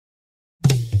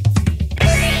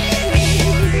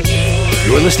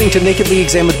You're listening to Nakedly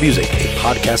Examined Music, a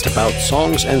podcast about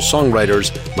songs and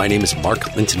songwriters. My name is Mark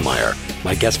Lintonmeyer.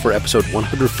 My guest for episode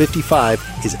 155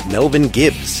 is Melvin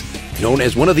Gibbs, known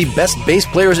as one of the best bass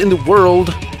players in the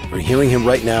world. We're hearing him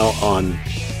right now on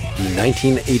the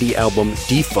 1980 album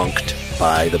Defunct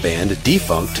by the band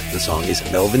Defunct. The song is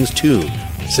Melvin's Tune.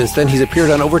 Since then, he's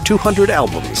appeared on over 200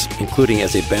 albums, including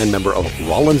as a band member of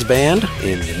Rollins Band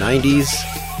in the 90s,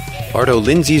 Arto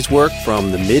Lindsay's work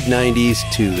from the mid-90s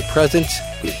to the present,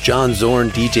 with John Zorn,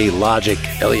 DJ Logic,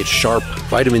 Elliott Sharp,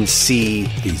 Vitamin C,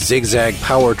 the Zigzag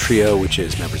Power Trio, which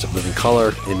is members of Living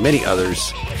Colour, and many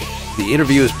others. The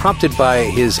interview is prompted by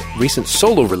his recent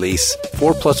solo release,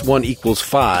 4 + 1 =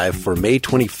 5, for May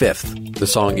 25th. The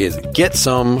song is Get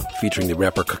Some, featuring the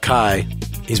rapper Kakai.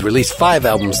 He's released 5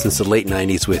 albums since the late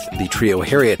 90s with the trio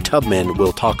Harriet Tubman.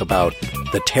 We'll talk about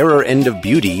The Terror End of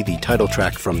Beauty, the title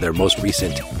track from their most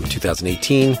recent from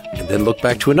 2018, and then look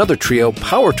back to another trio,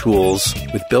 Power Tools,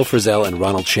 with Bill Frisell and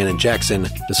Ronald Shannon Jackson.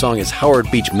 The song is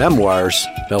Howard Beach Memoirs,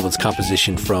 Melvin's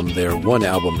composition from their one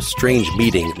album, Strange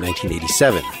Meeting,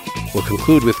 1987. We'll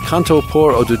conclude with Canto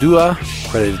por Odudua,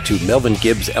 credited to Melvin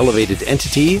Gibbs' Elevated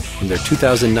Entity, from their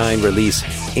 2009 release,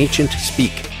 Ancient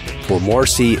Speak. For more,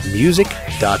 see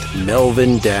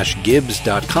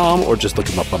music.melvin-gibbs.com or just look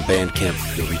him up on Bandcamp.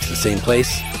 You'll reach the same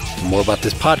place. For more about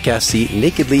this podcast, see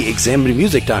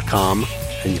nakedlyexaminedmusic.com.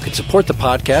 And you can support the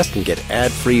podcast and get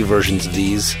ad-free versions of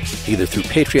these either through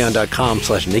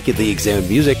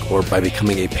patreon.com/nakedlyexaminedmusic or by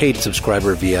becoming a paid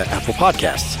subscriber via Apple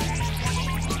Podcasts.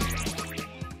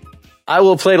 I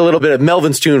will play a little bit of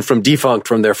Melvin's Tune from Defunct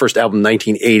from their first album,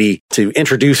 1980, to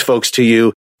introduce folks to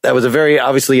you. That was a very,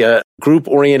 obviously, a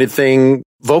group-oriented thing.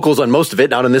 Vocals on most of it,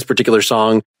 not on this particular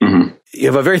song. Mm-hmm. You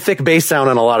have a very thick bass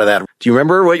sound on a lot of that. Do you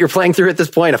remember what you're playing through at this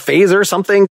point? A phaser or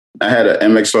something? I had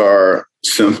an MXR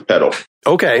synth pedal.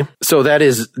 Okay. So that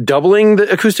is doubling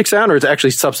the acoustic sound, or it's actually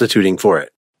substituting for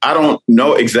it? I don't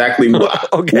know exactly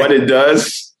what it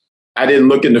does. I didn't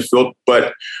look into filter,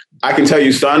 but I can tell you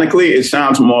sonically, it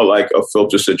sounds more like a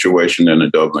filter situation than a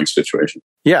doubling situation.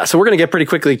 Yeah, so we're going to get pretty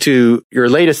quickly to your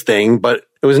latest thing, but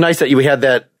it was nice that we had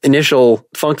that initial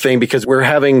funk thing because we're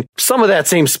having some of that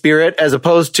same spirit as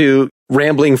opposed to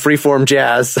rambling freeform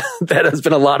jazz that has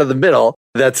been a lot of the middle.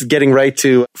 That's getting right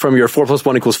to from your 4 +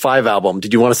 1 = 5 album.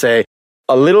 Did you want to say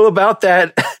a little about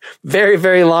that very,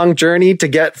 very long journey to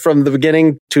get from the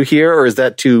beginning to here, or is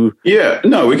that too... Yeah,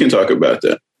 no, we can talk about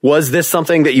that. Was this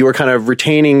something that you were kind of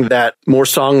retaining that more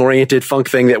song-oriented funk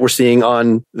thing that we're seeing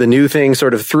on the new thing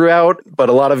sort of throughout? But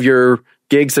a lot of your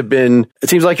gigs have been, it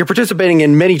seems like you're participating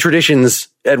in many traditions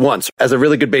at once as a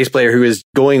really good bass player who is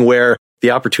going where the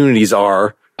opportunities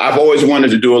are. I've always wanted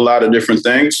to do a lot of different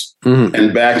things. Mm-hmm.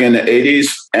 And back in the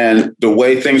 80s, and the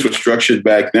way things were structured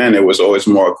back then, it was always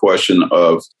more a question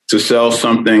of to sell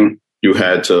something, you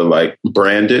had to like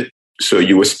brand it. So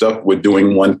you were stuck with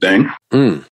doing one thing.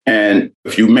 Mm. And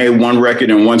if you made one record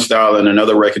in one style and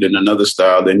another record in another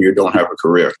style, then you don't have a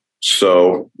career.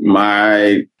 So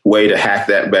my way to hack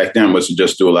that back then was to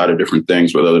just do a lot of different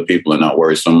things with other people and not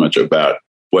worry so much about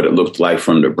what it looked like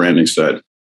from the branding side.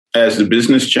 As the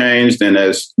business changed and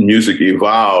as music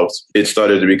evolved, it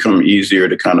started to become easier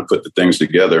to kind of put the things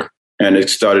together. And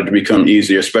it started to become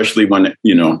easier, especially when,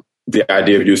 you know, the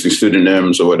idea of using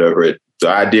pseudonyms or whatever, the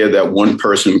idea that one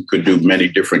person could do many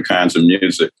different kinds of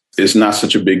music is not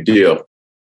such a big deal.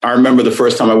 I remember the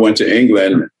first time I went to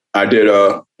England, I did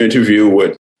an interview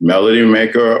with Melody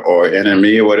Maker or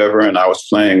NME or whatever, and I was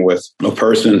playing with a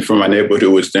person from my neighborhood who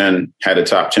was then had a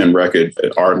top 10 record,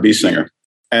 an R&B singer.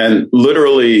 And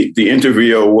literally the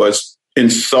interviewer was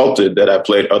insulted that I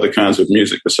played other kinds of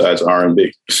music besides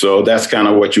R&B. So that's kind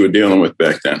of what you were dealing with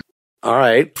back then. All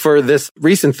right. For this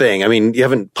recent thing, I mean, you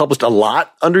haven't published a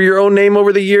lot under your own name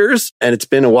over the years, and it's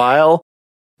been a while.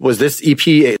 Was this EP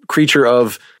a creature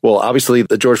of, well, obviously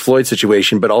the George Floyd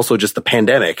situation, but also just the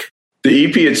pandemic? The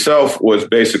EP itself was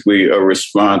basically a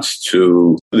response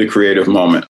to the creative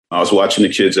moment. I was watching the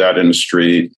kids out in the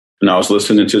street, and I was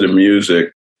listening to the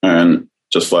music, and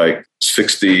just like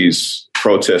 60s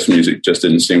protest music just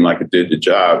didn't seem like it did the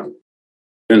job.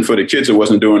 And for the kids, it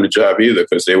wasn't doing the job either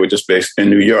because they were just based in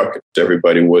New York.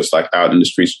 Everybody was like out in the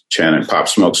streets chanting Pop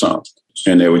Smoke songs.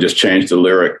 And they would just change the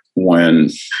lyric when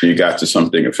you got to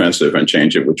something offensive and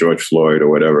change it with George Floyd or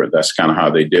whatever. That's kind of how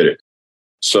they did it.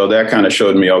 So that kind of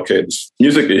showed me, okay,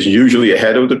 music is usually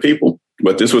ahead of the people,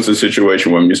 but this was a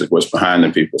situation where music was behind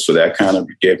the people. So that kind of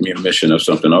gave me a mission of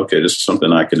something, okay, this is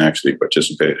something I can actually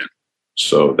participate in.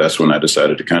 So that's when I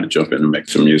decided to kind of jump in and make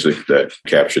some music that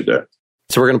captured that.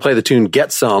 So we're going to play the tune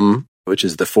Get Some, which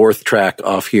is the 4th track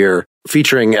off here,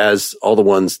 featuring, as all the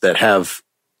ones that have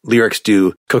lyrics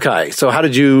do, Kokai. So how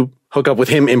did you hook up with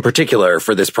him in particular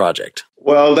for this project?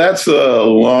 Well, that's a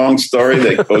long story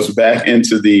that goes back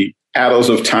into the Addles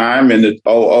of Time and the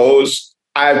OOs.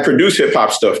 I produce hip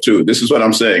hop stuff too. This is what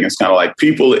I'm saying. It's kind of like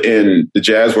people in the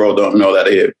jazz world don't know that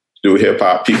I do hip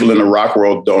hop. People in the rock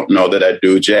world don't know that I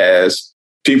do jazz.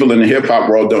 People in the hip hop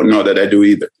world don't know that I do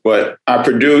either. But I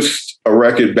produced a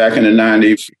record back in the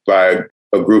 90s by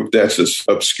a group that's an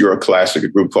obscure classic, a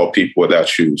group called People Without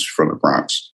Shoes from the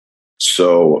Bronx.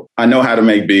 So I know how to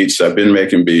make beats. I've been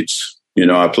making beats. You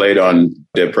know, I played on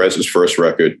Dead President's first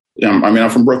record. I'm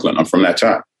from Brooklyn. I'm from that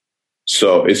time.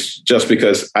 So it's just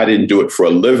because I didn't do it for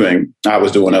a living, I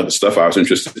was doing other stuff. I was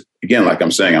interested, again, like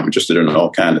I'm saying, I'm interested in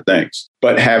all kinds of things.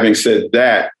 But having said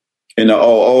that, in the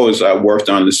OOs, I worked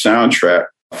on the soundtrack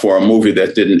for a movie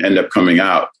that didn't end up coming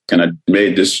out. And I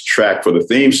made this track for the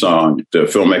theme song. The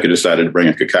filmmaker decided to bring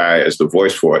in Kakai as the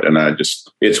voice for it. And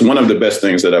it's one of the best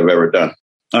things that I've ever done.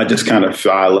 I just kind of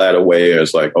file that away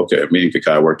as like, okay, me and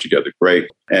Kakai work together great.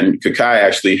 And Kakai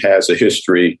actually has a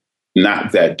history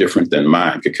not that different than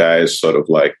mine. Kakai is sort of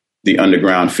like the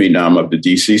underground phenom of the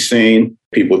DC scene.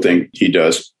 People think he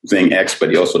does thing X, but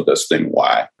he also does thing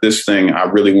Y. This thing, I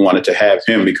really wanted to have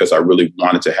him because I really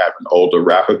wanted to have an older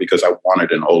rapper because I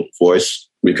wanted an older voice,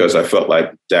 because I felt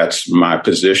like that's my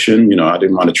position. You know, I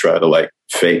didn't want to try to like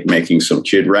fake making some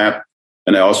kid rap.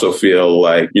 And I also feel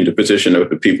like in the position of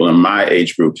the people in my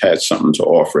age group had something to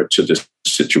offer to this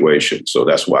situation. So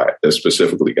that's why I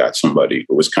specifically got somebody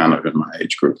who was kind of in my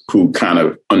age group, who kind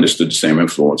of understood the same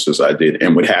influences I did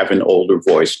and would have an older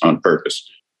voice on purpose.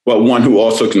 But one who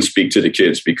also can speak to the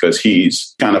kids because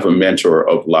he's kind of a mentor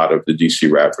of a lot of the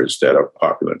DC rappers that are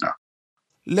popular now.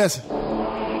 Listen,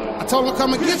 I told him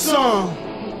come and get some.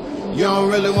 You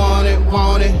don't really want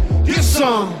it, get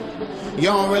some. You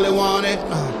don't really want it,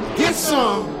 get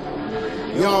some.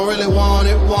 You don't really want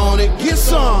it, get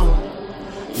some.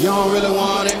 You don't really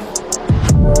want it.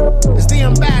 It's the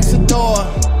ambassador.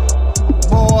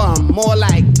 Boy, I'm more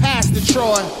like Pastor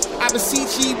Troy. I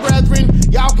beseech ye, brethren,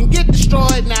 y'all can get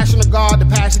destroyed. National Guard, the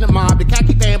passionate mob, the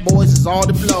khaki fanboys is all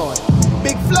deployed.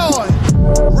 Big Floyd,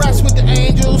 rest with the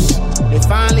angels. They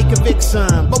finally convict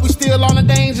some, but we still on a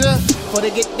danger. For they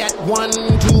get that 1,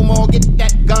 2 more, get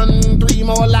that gun, 3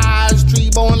 more lies, 3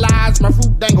 born lies. My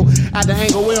fruit dangle at the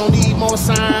angle, we don't need more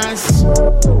signs.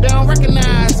 They don't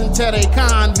recognize until they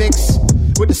convicts.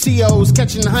 With the COs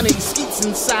catching honey skeets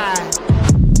inside.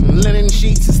 Linen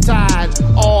sheets is tied,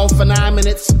 all for 9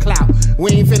 minutes. Clout,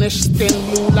 we ain't finished. Thin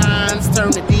blue lines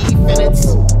turn to defendants.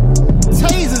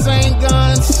 Tasers ain't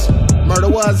guns. Murder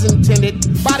was intended.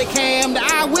 Body cam, the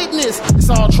eyewitness. It's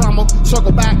all trauma.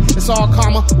 Circle back, it's all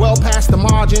karma. Well past the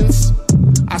margins.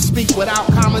 I speak without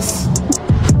commas.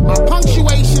 My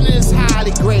punctuation is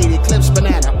highly graded. Clips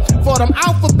banana. For them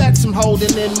alphabets I'm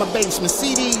holding in my basement.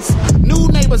 CDs. New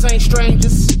neighbors ain't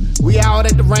strangers. We out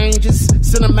at the ranges.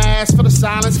 Send a mass for the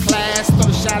silence class. For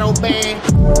the shadow band.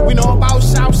 We know about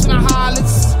shouts and the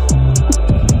harlots.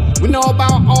 We know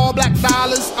about all black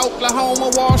dollars, Oklahoma,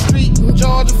 Wall Street, and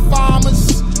Georgia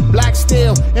farmers. Black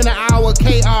steel in the hour,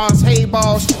 KRs, hay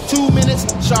balls, 2 minutes,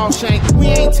 Shawshank. We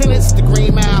ain't tenants, the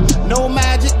Green Mile, no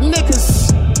magic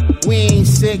niggas. We ain't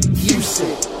sick, you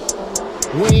sick.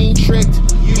 We ain't tricked,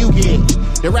 you get.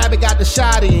 The rabbit got the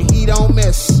shot in, he don't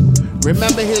miss.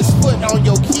 Remember his foot on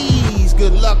your keys,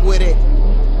 good luck with it.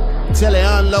 Till they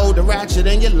unload the ratchet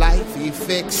in your life, he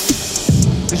fix.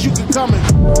 Cause you can come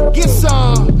and get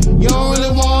some. You don't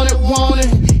really want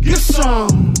it, get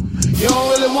some. You don't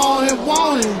really want it,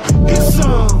 get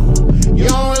some. You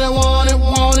don't really want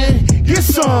it, get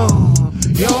some.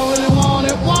 You don't really want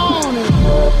it,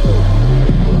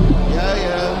 Yeah,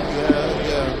 yeah, yeah,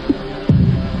 yeah.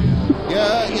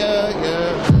 Yeah, yeah, yeah,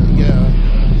 yeah.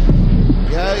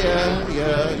 Yeah, yeah,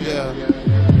 yeah, yeah.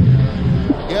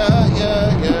 Yeah,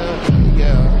 yeah, yeah,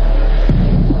 yeah.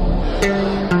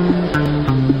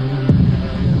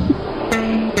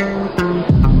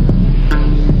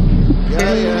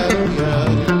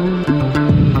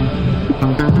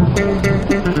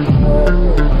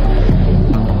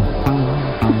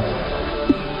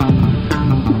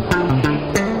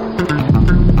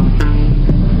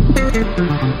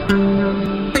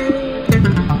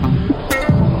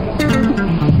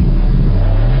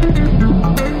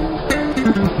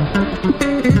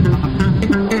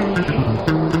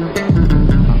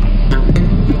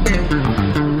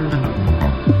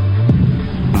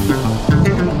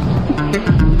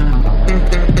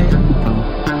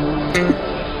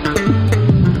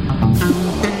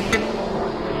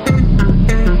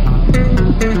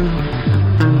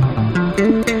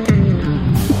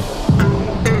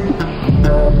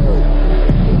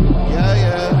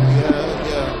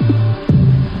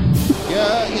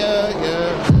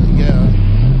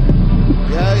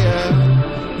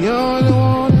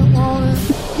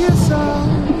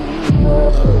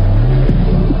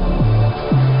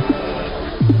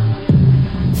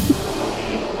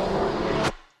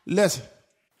 Listen.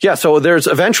 Yeah, so there's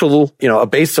eventual, a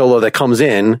bass solo that comes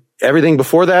in. Everything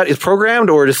before that is programmed,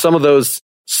 or does some of those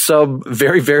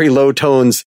very, very low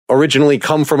tones originally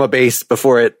come from a bass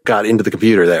before it got into the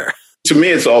computer there? To me,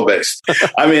 it's all bass.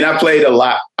 I mean, I played a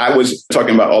lot. I was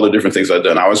talking about all the different things I've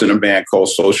done. I was in a band called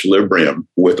Socialibrium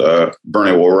with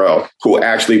Bernie Worrell, who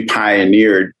actually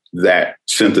pioneered that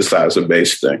synthesizer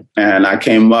bass thing. And I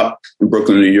came up in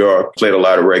Brooklyn, New York, played a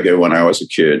lot of reggae when I was a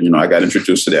kid. I got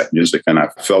introduced to that music and I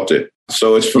felt it.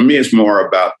 So for me, it's more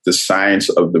about the science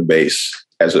of the bass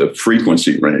as a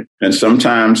frequency range. And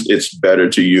sometimes it's better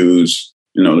to use,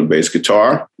 the bass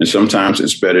guitar. And sometimes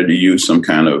it's better to use some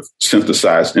kind of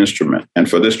synthesized instrument. And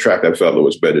for this track, I felt it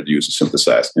was better to use a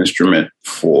synthesized instrument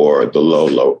for the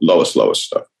lowest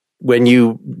stuff. When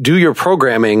you do your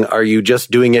programming, are you just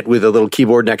doing it with a little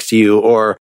keyboard next to you?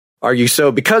 Or are you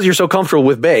because you're so comfortable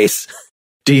with bass,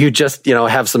 do you just,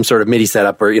 have some sort of MIDI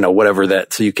setup or, whatever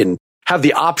so you can have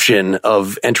the option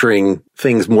of entering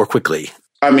things more quickly?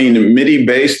 I mean, MIDI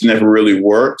bass never really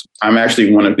worked. I'm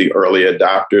actually one of the early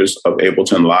adopters of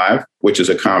Ableton Live, which is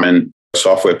a common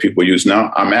software people use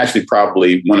now. I'm actually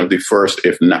probably one of the first,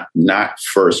 if not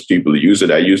first people to use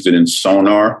it. I used it in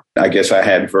Sonar. I guess I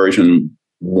had version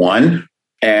 1.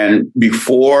 And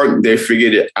before they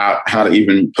figured out how to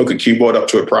even hook a keyboard up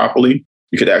to it properly,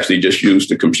 you could actually just use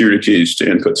the computer keys to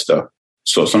input stuff.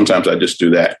 So sometimes I just do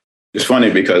that. It's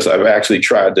funny because I've actually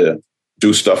tried to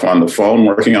do stuff on the phone.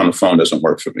 Working on the phone doesn't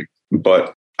work for me,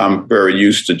 but I'm very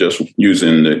used to just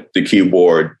using the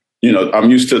keyboard.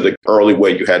 I'm used to the early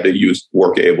way you had to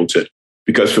work Ableton,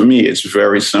 because for me, it's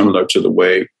very similar to the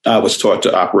way I was taught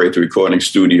to operate the recording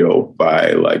studio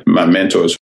by my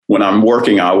mentors. When I'm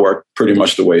working, I work pretty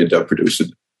much the way a dub producer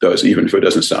does, even if it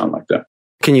doesn't sound like that.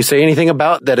 Can you say anything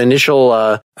about that initial,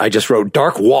 I just wrote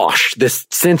dark wash, this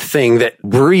synth thing that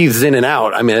breathes in and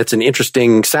out? I mean, it's an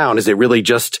interesting sound. Is it really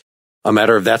just a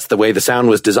matter of that's the way the sound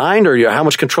was designed, or how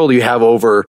much control do you have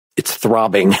over its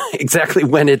throbbing exactly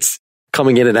when it's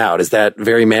coming in and out? Is that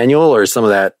very manual, or is some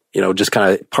of that, just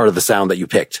kind of part of the sound that you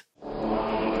picked?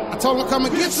 I told him come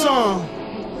and get some.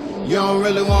 You don't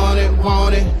really want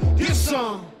it, get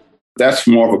some. That's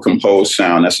more of a composed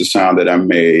sound. That's a sound that I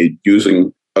made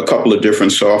using a couple of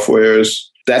different softwares.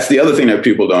 That's the other thing that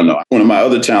people don't know. One of my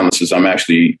other talents is I'm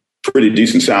actually a pretty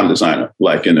decent sound designer,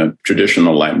 like in a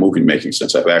traditional movie making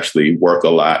sense. I've actually worked a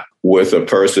lot with a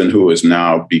person who has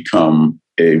now become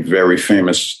a very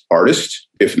famous artist,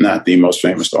 if not the most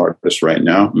famous artist right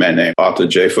now, a man named Arthur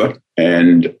Jafa.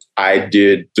 And I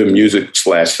did the music /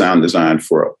 sound design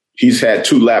for he's had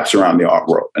 2 laps around the art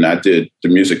world, and I did the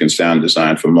music and sound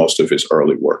design for most of his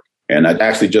early work. And I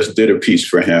actually just did a piece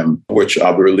for him, which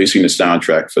I'll be releasing the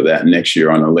soundtrack for that next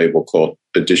year on a label called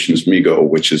Editions Migo,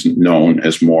 which is known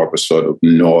as more of a sort of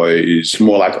noise,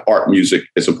 more like art music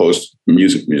as opposed to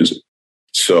music.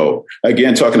 So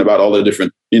again, talking about all the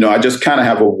different, I just kind of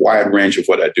have a wide range of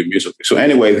what I do musically. So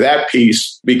anyway, that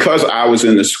piece, because I was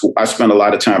in the school, I spent a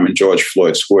lot of time in George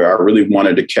Floyd Square. I really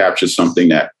wanted to capture something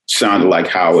that sounded like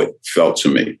how it felt to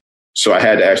me. So I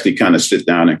had to actually kind of sit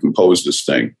down and compose this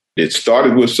thing. It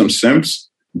started with some synths,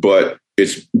 but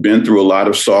it's been through a lot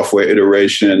of software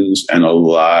iterations and a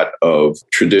lot of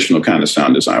traditional kind of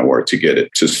sound design work to get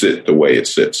it to sit the way it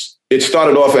sits. It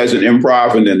started off as an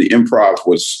improv, and then the improv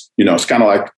was, it's kind of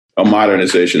like a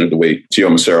modernization of the way Tio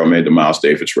Macero made the Miles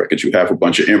Davis records. You have a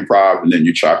bunch of improv, and then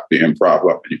you chop the improv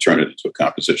up and you turn it into a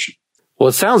composition. Well,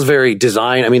 it sounds very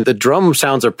designed. I mean, the drum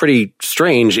sounds are pretty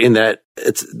strange in that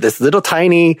it's this little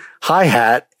tiny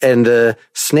hi-hat and the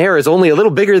snare is only a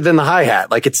little bigger than the hi-hat.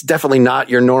 It's definitely not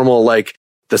your normal,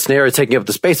 the snare is taking up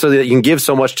the space so that you can give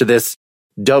so much to this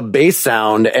dub bass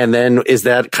sound. And then is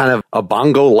that kind of a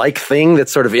bongo-like thing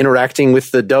that's sort of interacting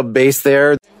with the dub bass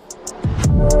there?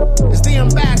 It's the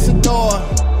ambassador.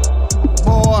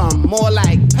 Boy, I'm more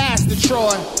like Pastor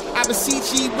Troy. I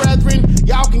beseech ye, brethren,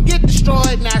 y'all can get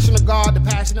destroyed. National Guard, the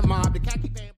passionate mob, the khaki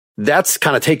band. That's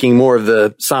kind of taking more of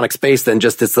the sonic space than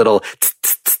just this little,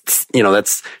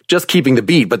 that's just keeping the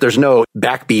beat, but there's no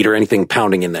backbeat or anything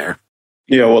pounding in there.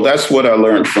 Yeah, well, that's what I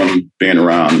learned from being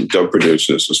around dub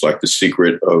producers. It's like the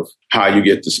secret of how you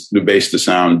get the bass to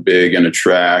sound big in a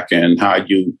track and how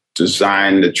you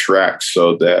design the track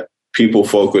so that people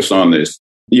focus on this.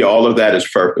 Yeah, all of that is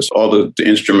purpose. All the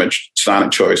instrument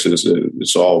sonic choices,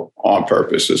 it's all on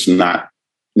purpose. It's not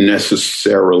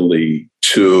necessarily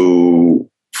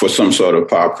for some sort of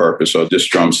pop purpose, or this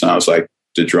drum sounds like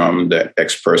the drum that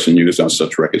X person used on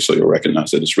such records, so you'll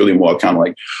recognize it. It's really more kind of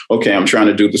like, okay, I'm trying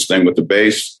to do this thing with the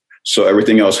bass, so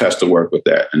everything else has to work with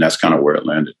that. And that's kind of where it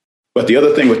landed. But the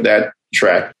other thing with that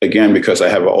track. Again, because I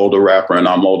have an older rapper and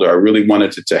I'm older, I really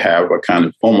wanted it to have a kind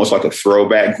of almost like a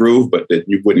throwback groove, but that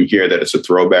you wouldn't hear that it's a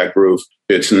throwback groove.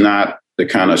 It's not the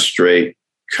kind of straight,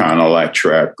 kind of like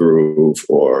trap groove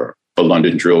or a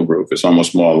London drill groove. It's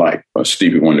almost more like a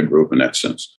Stevie Wonder groove in that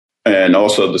sense. And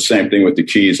also the same thing with the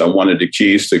keys. I wanted the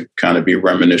keys to kind of be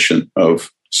reminiscent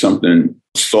of something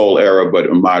soul era, but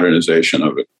a modernization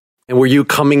of it. And were you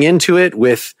coming into it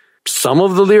with some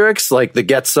of the lyrics, like the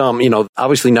Get Some,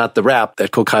 obviously not the rap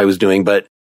that Kokai was doing, but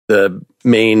the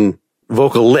main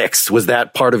vocal licks? Was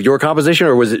that part of your composition,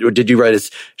 or did you write it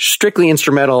strictly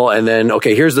instrumental and then,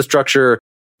 okay, here's the structure,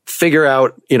 figure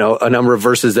out, a number of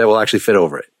verses that will actually fit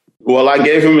over it? Well, I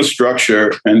gave him a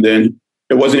structure, and then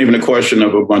it wasn't even a question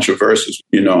of a bunch of verses.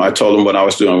 I told him what I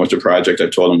was doing with the project. I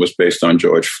told him was based on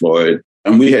George Floyd.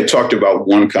 And we had talked about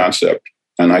one concept.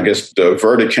 And I guess the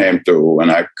verdict came through,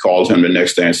 and I called him the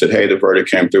next day and said, hey, the verdict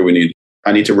came through.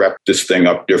 I need to wrap this thing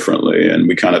up differently. And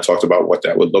we kind of talked about what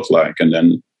that would look like. And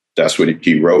then that's what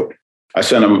he wrote. I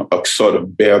sent him a sort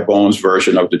of bare bones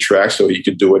version of the track so he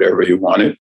could do whatever he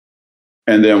wanted.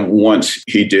 And then once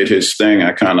he did his thing,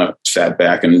 I kind of sat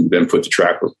back and then put the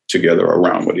track together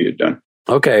around what he had done.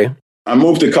 Okay. I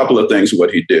moved a couple of things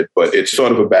what he did, but it's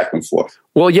sort of a back and forth.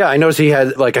 Well, yeah, I noticed he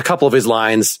had like a couple of his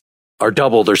lines are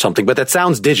doubled or something, but that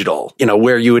sounds digital,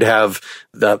 where you would have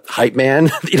the hype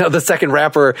man, the second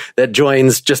rapper that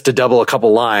joins just to double a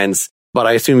couple lines. But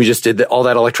I assume he just did all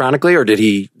that electronically, or did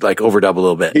he like overdub a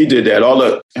little bit? He did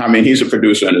that. He's a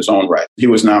producer in his own right. He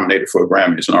was nominated for a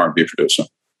Grammy as an R&B producer.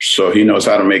 So he knows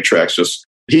how to make tracks.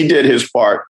 He did his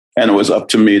part, and it was up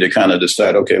to me to kind of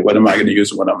decide, okay, what am I going to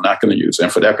use and what I'm not going to use?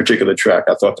 And for that particular track,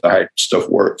 I thought the hype stuff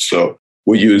worked. So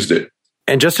we used it.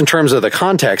 And just in terms of the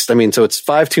context, so it's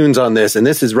 5 tunes on this, and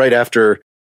this is right after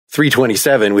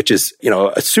 327, which is,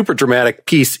 a super dramatic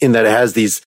piece in that it has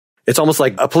it's almost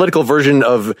like a political version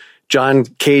of John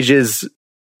Cage's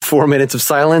 4 Minutes of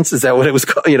Silence. Is that what it was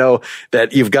called?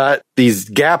 That you've got these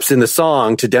gaps in the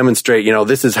song to demonstrate,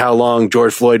 this is how long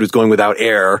George Floyd was going without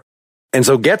air. And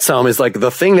so Get Some is like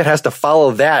the thing that has to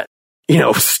follow that,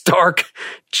 stark,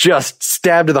 just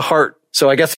stab to the heart. So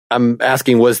I guess I'm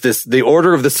asking, was this the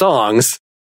order of the songs?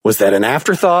 Was that an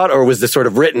afterthought, or was this sort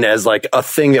of written as like a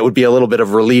thing that would be a little bit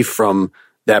of relief from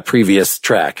that previous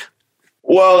track?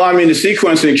 Well, the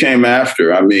sequencing came after.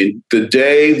 The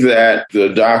day that the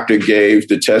doctor gave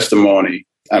the testimony,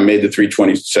 I made the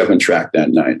 327 track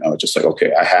that night. I was just like,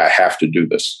 okay, I have to do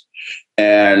this.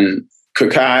 And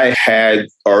Kokai had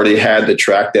already had the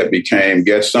track that became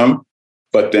Get Some.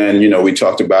 But then, we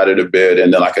talked about it a bit.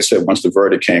 And then, like I said, once the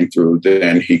verdict came through,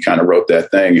 then he kind of wrote that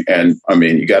thing. And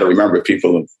you got to remember,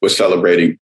 people were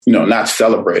celebrating, not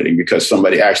celebrating because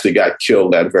somebody actually got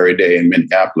killed that very day in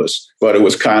Minneapolis. But it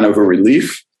was kind of a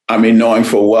relief. Knowing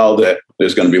full well that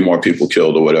there's going to be more people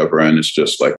killed or whatever. And it's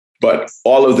just like, but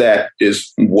all of that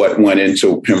is what went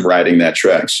into him writing that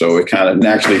track. So it kind of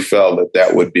naturally fell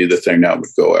that would be the thing that would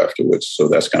go afterwards. So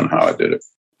that's kind of how I did it.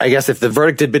 I guess if the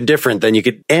verdict had been different, then you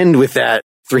could end with that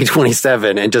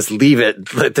 327 and just leave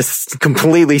it like this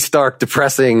completely stark,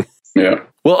 depressing. Yeah.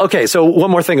 Well, okay. So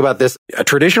one more thing about this, a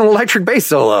traditional electric bass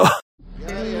solo.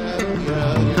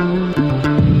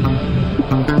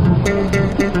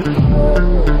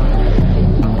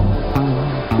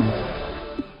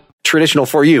 Traditional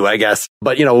for you, I guess.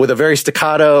 But, with a very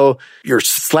staccato, you're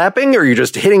slapping or you're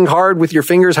just hitting hard with your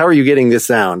fingers. How are you getting this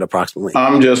sound approximately?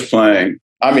 I'm just playing.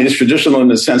 It's traditional in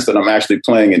the sense that I'm actually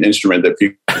playing an instrument that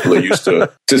people are used to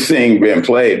seeing being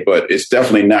played, but it's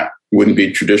definitely wouldn't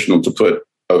be traditional to put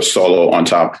a solo on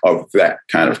top of that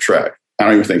kind of track. I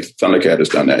don't even think Thundercat has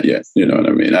done that yet. You know what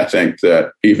I mean? I think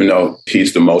that even though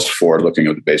he's the most forward-looking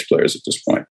of the bass players at this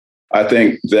point, I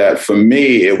think that for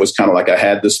me, it was kind of like I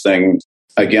had this thing.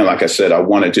 Again, like I said, I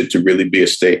wanted it to really be a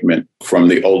statement from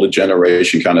the older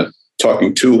generation, kind of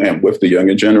talking to and with the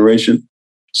younger generation.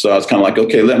 So I was kind of like,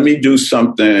 okay, let me do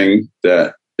something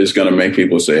that is going to make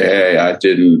people say, hey, I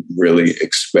didn't really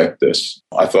expect this.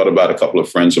 I thought about a couple of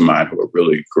friends of mine who are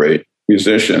really great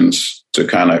musicians to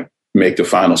kind of make the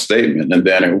final statement. And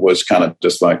then it was kind of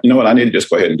just like, I need to just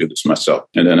go ahead and do this myself.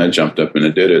 And then I jumped up and I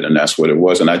did it. And that's what it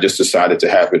was. And I just decided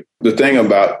to have it. The thing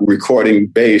about recording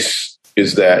bass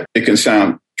is that it can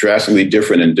sound drastically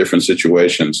different in different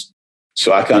situations.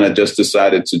 So I kind of just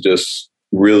decided to just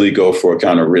really go for a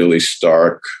kind of really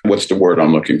stark, what's the word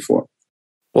I'm looking for?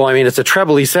 Well, it's a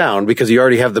trebly sound because you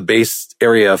already have the bass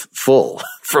area full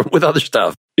with other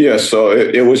stuff. Yeah, so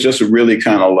it was just really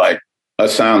kind of like a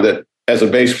sound that as a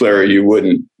bass player, you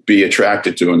wouldn't be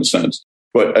attracted to in a sense.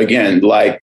 But again,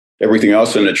 like everything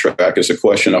else in the track is a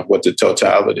question of what the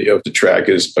totality of the track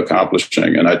is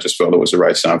accomplishing. And I just felt it was the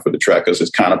right sound for the track because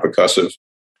it's kind of percussive.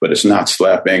 but it's not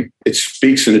slapping. It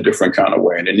speaks in a different kind of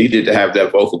way. And it needed to have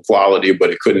that vocal quality,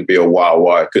 but it couldn't be a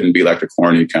wah-wah. It couldn't be like the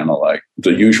corny kind of like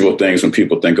the usual things when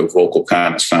people think of vocal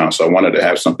kind of sound. So I wanted to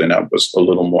have something that was a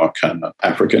little more kind of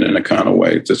African in a kind of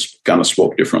way, that kind of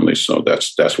spoke differently. So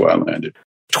that's where I landed.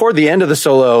 Toward the end of the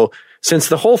solo, since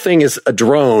the whole thing is a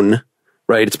drone,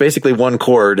 right? It's basically one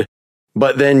chord.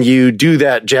 But then you do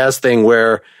that jazz thing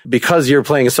where, because you're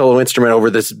playing a solo instrument over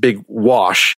this big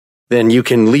wash, then you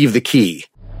can leave the key.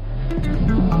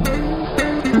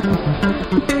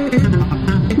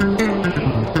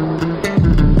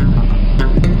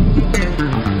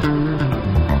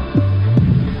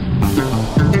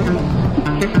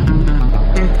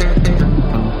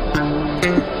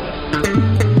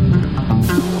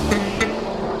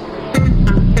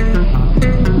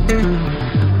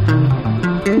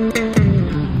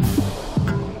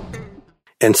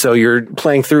 And so you're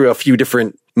playing through a few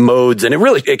different modes, and it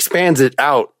really expands it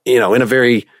out, in a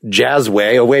very jazz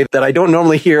way, a way that I don't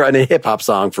normally hear in a hip hop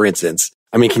song, for instance.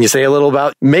 I mean, can you say a little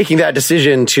about making that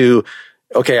decision to,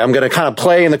 okay, I'm going to kind of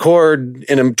play in the chord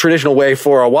in a traditional way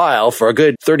for a while, for a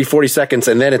good 30, 40 seconds,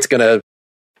 and then it's going to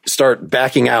start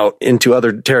backing out into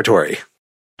other territory?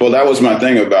 Well, that was my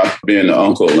thing about being an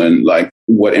uncle and like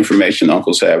what information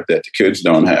uncles have that the kids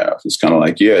don't have. It's kind of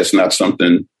like, yeah, it's not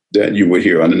something that you would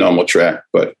hear on a normal track,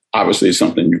 but obviously it's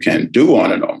something you can't do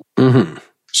on a normal. Mm-hmm.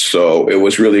 So it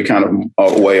was really kind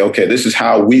of a way, okay, this is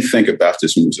how we think about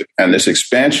this music. And this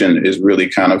expansion is really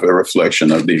kind of a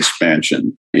reflection of the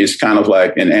expansion. It's kind of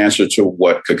like an answer to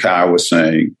what Kakai was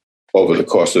saying over the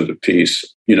course of the piece.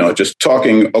 Just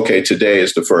talking, okay, today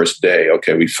is the first day.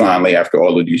 Okay, we finally, after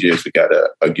all of these years, we got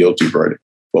a guilty verdict.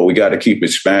 But we got to keep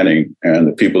expanding. And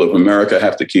the people of America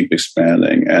have to keep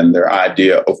expanding. And their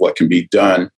idea of what can be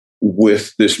done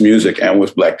with this music and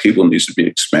with Black people needs to be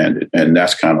expanded. And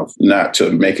that's kind of not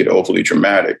to make it overly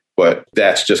dramatic, but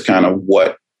that's just kind of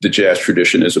what the jazz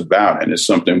tradition is about. And it's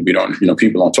something we don't,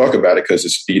 people don't talk about it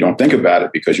because you don't think about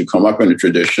it because you come up in a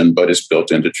tradition, but it's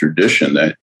built into tradition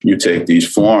that you take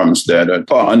these forms that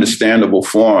are understandable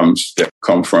forms that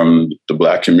come from the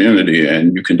Black community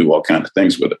and you can do all kinds of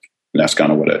things with it. And that's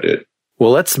kind of what I did.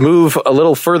 Well, let's move a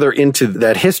little further into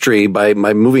that history by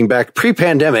moving back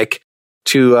pre-pandemic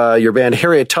to your band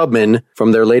Harriet Tubman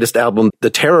from their latest album,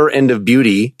 The Terror End of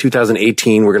Beauty,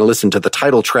 2018. We're going to listen to the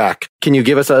title track. Can you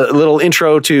give us a little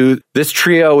intro to this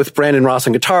trio with Brandon Ross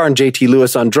on guitar and JT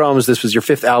Lewis on drums? This was your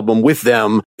fifth album with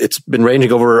them. It's been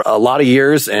ranging over a lot of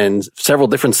years and several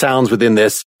different sounds within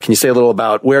this. Can you say a little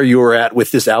about where you were at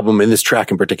with this album and this track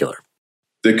in particular?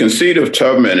 The conceit of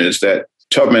Tubman is that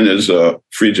Tubman is a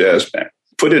free jazz band.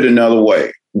 Put it another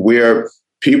way, we're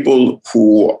people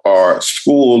who are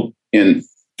schooled in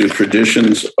the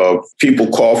traditions of people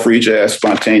call free jazz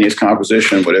spontaneous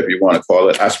composition, whatever you want to call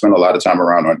it. I spent a lot of time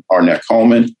around on Arnett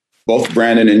Coleman. Both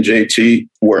Brandon and JT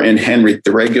were in Henry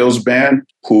Threadgill's band,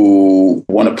 who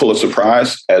won a Pulitzer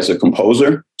Prize as a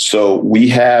composer. So we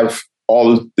have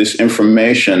all of this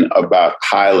information about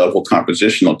high-level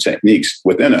compositional techniques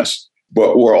within us.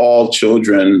 But we're all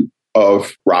children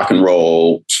of rock and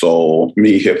roll, soul,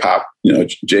 me, hip hop,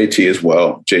 JT as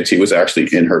well. JT was actually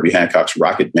in Herbie Hancock's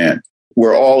Rocket Band.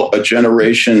 We're all a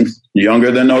generation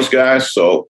younger than those guys.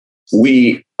 So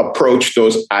we approach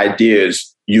those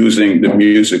ideas using the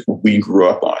music we grew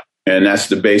up on. And that's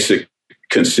the basic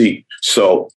conceit.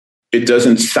 So it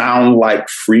doesn't sound like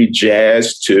free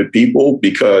jazz to people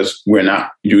because we're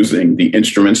not using the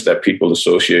instruments that people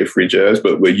associate free jazz,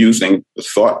 but we're using the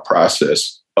thought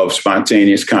process of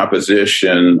spontaneous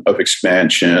composition, of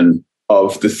expansion,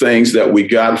 of the things that we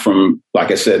got from, like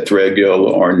I said,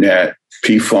 Threadgill, Arnett,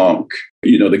 P-Funk,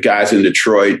 the guys in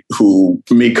Detroit who,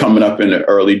 for me, coming up in the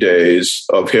early days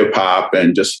of hip hop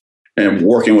and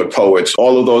working with poets,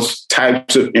 all of those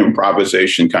types of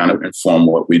improvisation kind of inform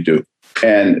what we do.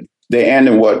 And they end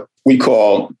in what we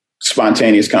call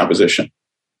spontaneous composition.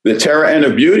 The Terror End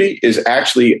of Beauty is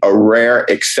actually a rare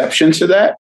exception to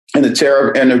that. And the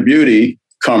Terror End of Beauty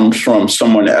comes from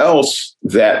someone else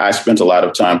that I spent a lot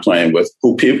of time playing with,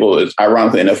 who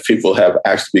ironically enough, people have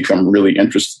actually become really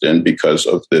interested in because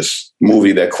of this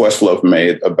movie that Questlove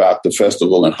made about the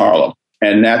festival in Harlem.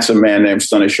 And that's a man named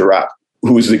Sonny Sharrock,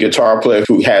 who's the guitar player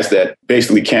who has that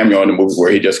basically cameo in the movie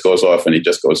where he just goes off and he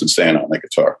just goes insane on the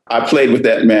guitar. I played with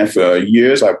that man for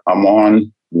years. I'm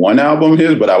on one album of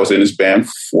his, but I was in his band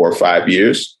for 4 or 5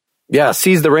 years. Yeah,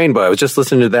 Seize the Rainbow. I was just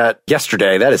listening to that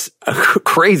yesterday. That is a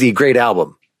crazy great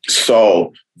album.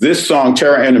 So this song,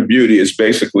 Terror End of Beauty, is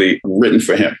basically written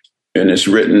for him. And it's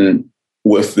written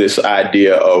with this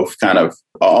idea of kind of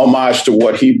a homage to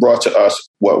what he brought to us,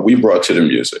 what we brought to the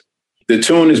music. The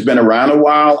tune has been around a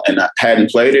while and I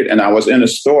hadn't played it. And I was in a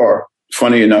store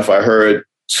funny enough, I heard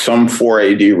some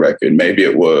 4AD record. Maybe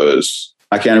it was,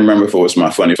 I can't remember if it was My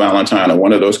Funny Valentine or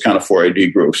one of those kind of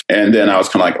 4AD groups. And then I was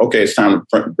kind of like, okay, it's time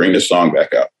to bring this song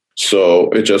back out. So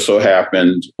it just so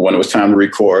happened when it was time to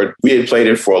record, we had played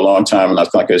it for a long time. And I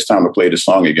was like, it's time to play the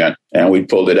song again. And we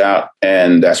pulled it out.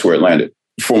 And that's where it landed.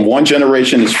 From one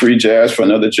generation, it's free jazz. For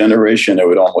another generation, it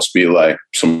would almost be like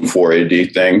some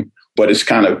 4AD thing. But it's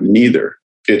kind of neither.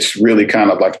 It's really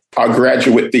kind of like our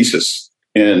graduate thesis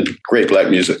in great Black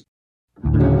music.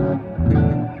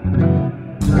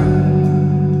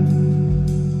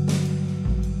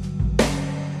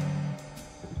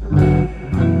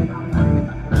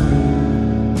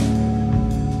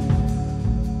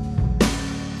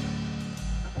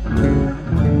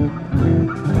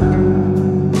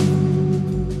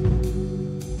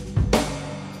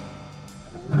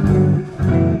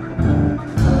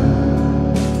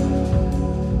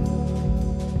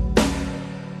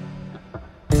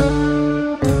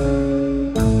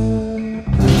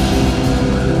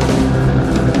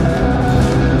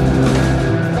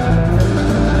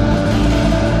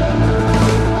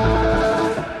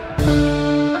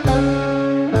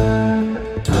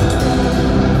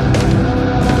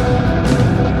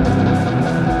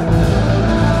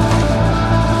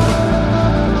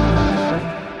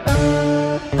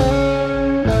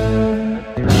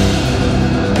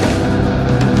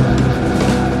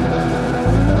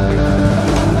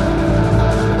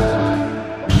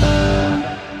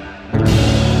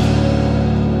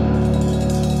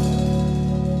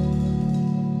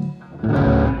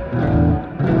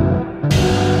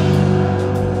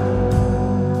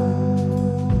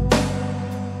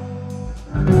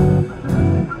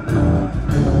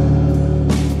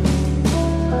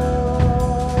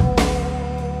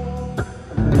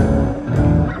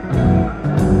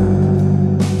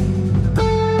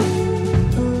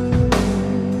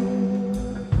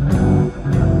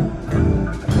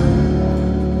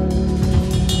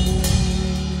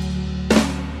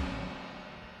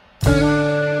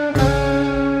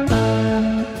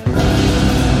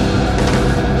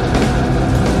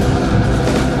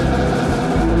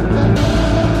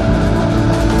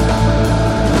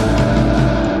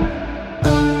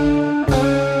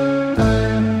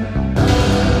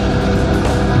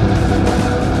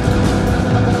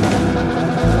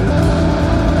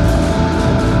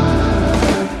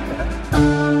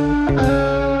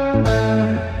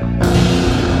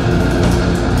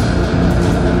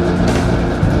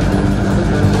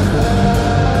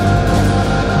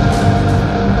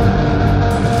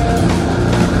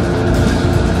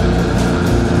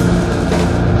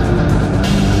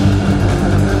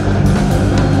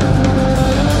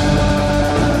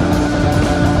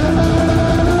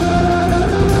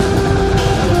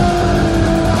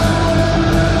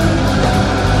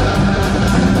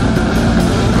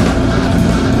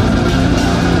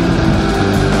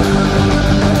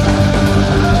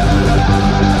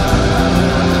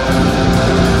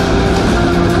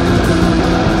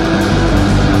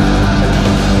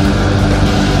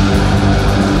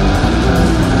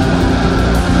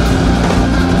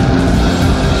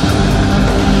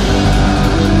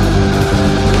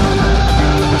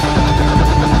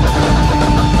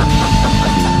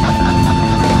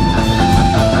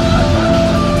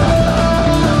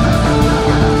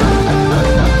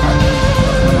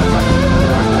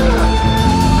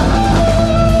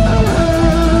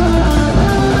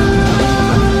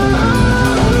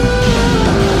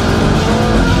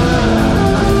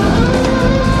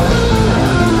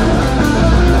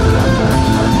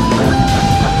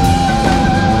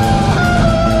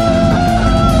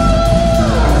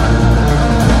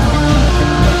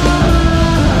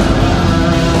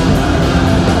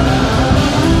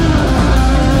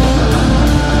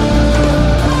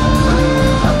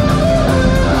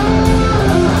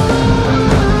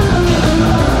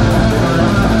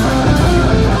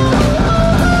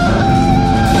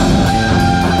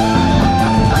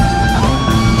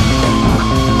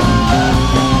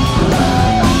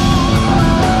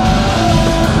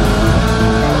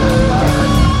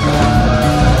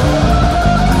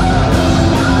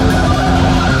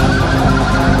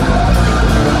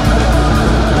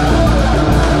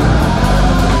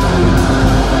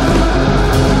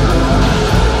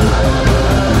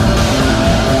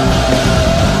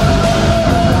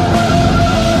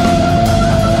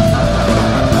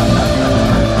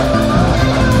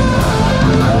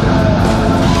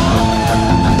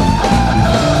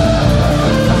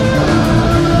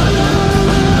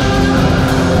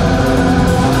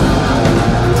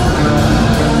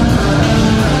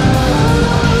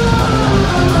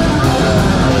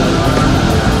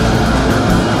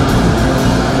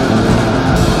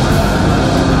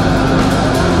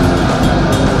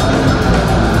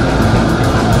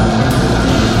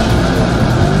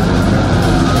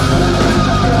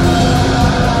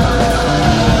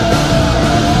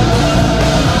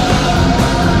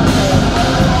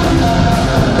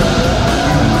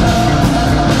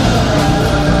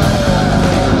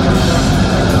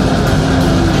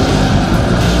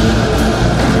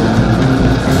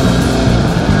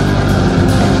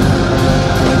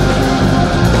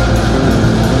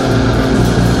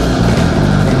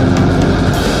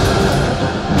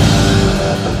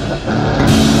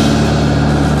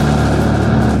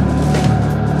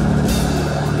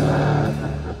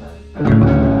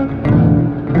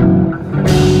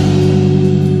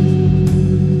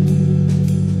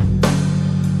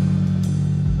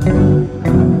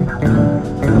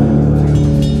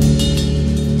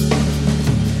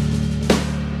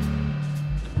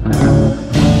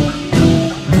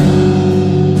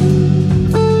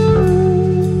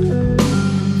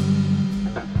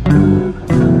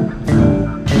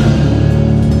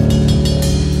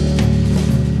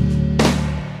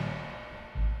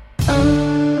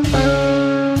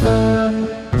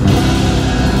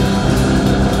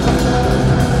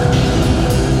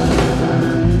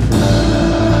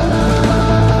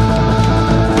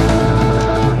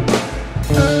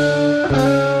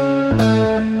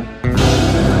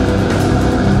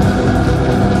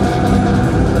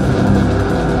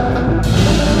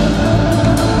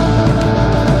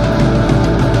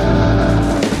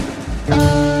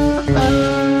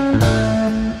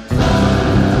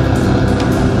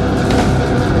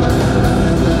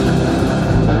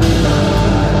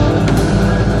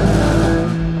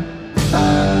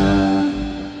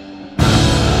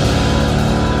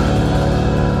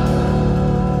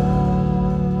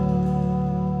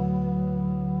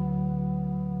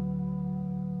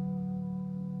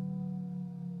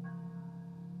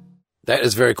 That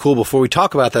is very cool. Before we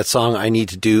talk about that song, I need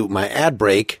to do my ad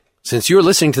break. Since you're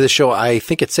listening to this show, I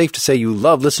think it's safe to say you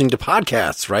love listening to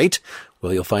podcasts, right?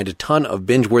 Well, you'll find a ton of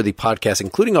binge-worthy podcasts,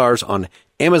 including ours, on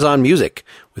Amazon Music,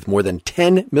 with more than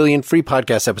 10 million free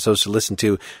podcast episodes to listen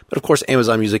to. But of course,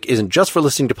 Amazon Music isn't just for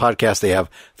listening to podcasts. They have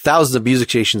thousands of music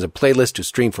stations and playlists to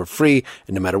stream for free.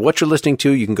 And no matter what you're listening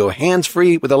to, you can go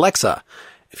hands-free with Alexa.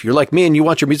 If you're like me and you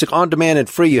want your music on demand and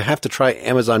free, you have to try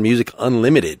Amazon Music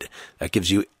Unlimited. That gives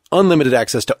you unlimited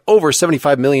access to over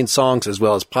 75 million songs, as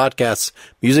well as podcasts,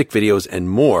 music videos, and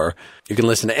more. You can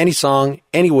listen to any song,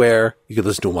 anywhere. You can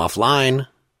listen to them offline.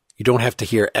 You don't have to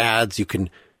hear ads. You can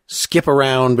skip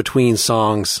around between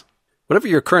songs. Whatever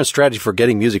your current strategy for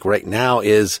getting music right now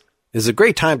is a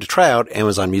great time to try out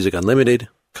Amazon Music Unlimited.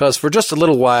 Because for just a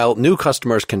little while, new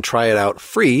customers can try it out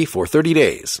free for 30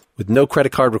 days. With no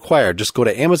credit card required, just go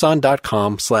to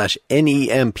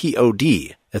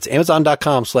amazon.com/NEMPOD. That's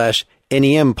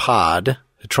amazon.com/NEMPOD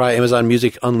to try Amazon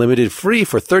Music Unlimited free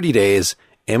for 30 days.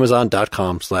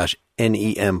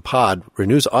 Amazon.com/NEMPOD.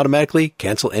 Renews automatically.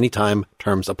 Cancel anytime.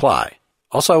 Terms apply.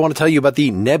 Also, I want to tell you about the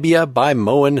Nebbia by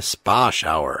Moen Spa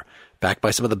Shower. Backed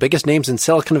by some of the biggest names in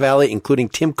Silicon Valley, including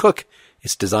Tim Cook,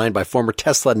 it's designed by former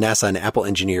Tesla, NASA, and Apple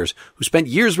engineers who spent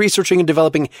years researching and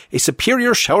developing a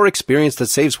superior shower experience that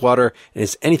saves water and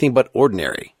is anything but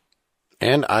ordinary.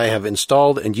 And I have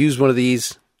installed and used one of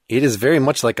these. It is very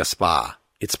much like a spa.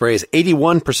 It sprays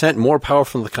 81% more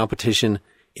powerful than the competition.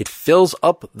 It fills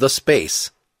up the space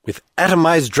with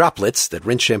atomized droplets that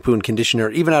rinse shampoo and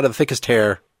conditioner even out of the thickest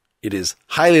hair. It is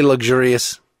highly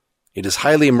luxurious. It is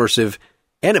highly immersive,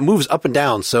 and it moves up and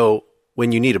down. So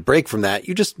when you need a break from that,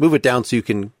 you just move it down so you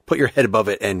can put your head above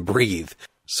it and breathe.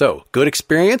 So, good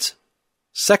experience.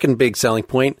 Second big selling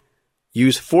point,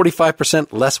 use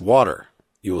 45% less water.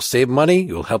 You will save money.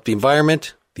 You will help the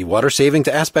environment. The water savings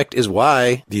aspect is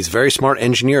why these very smart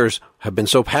engineers have been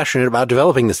so passionate about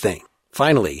developing this thing.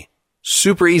 Finally,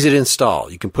 super easy to install.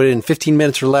 You can put it in 15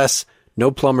 minutes or less. No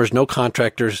plumbers, no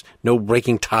contractors, no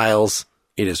breaking tiles.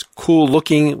 It is cool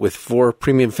looking with 4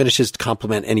 premium finishes to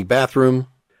complement any bathroom.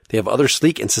 They have other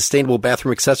sleek and sustainable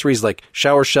bathroom accessories like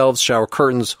shower shelves, shower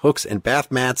curtains, hooks, and bath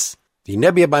mats. The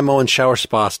Nebbia by Moen Shower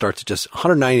Spa starts at just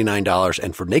 $199,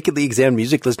 and for Nakedly Examined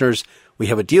Music listeners, we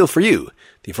have a deal for you.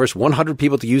 The first 100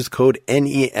 people to use the code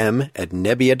NEM at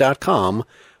Nebbia.com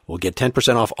will get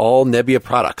 10% off all Nebbia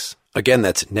products. Again,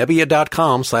 that's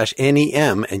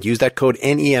Nebbia.com/NEM and use that code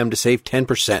NEM to save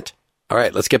 10%. All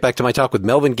right, let's get back to my talk with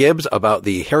Melvin Gibbs about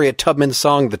the Harriet Tubman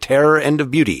song, The Terror End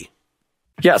of Beauty.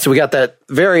 Yeah, so we got that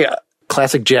very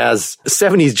classic jazz,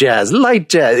 70s jazz, light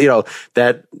jazz,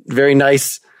 that very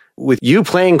nice with you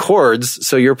playing chords.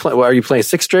 So are you playing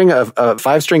 6-string, a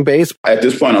 5-string bass? At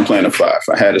this point, I'm playing a 5.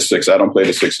 I had a 6. I don't play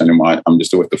the 6 anymore. I'm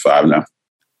just with the 5 now.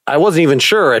 I wasn't even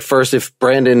sure at first if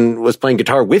Brandon was playing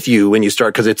guitar with you when you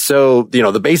start, because it's so,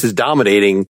 the bass is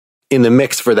dominating in the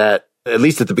mix for that, at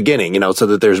least at the beginning, so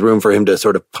that there's room for him to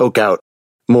sort of poke out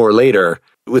more later.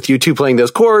 With you two playing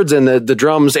those chords and the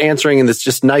drums answering in this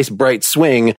just nice bright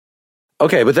swing.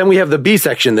 Okay, but then we have the B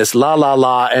section, this la la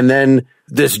la, and then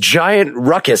this giant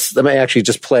ruckus. Let me actually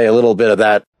just play a little bit of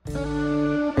that.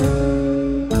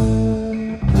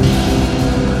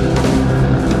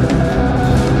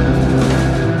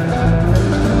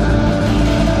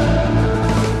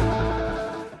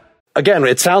 Again,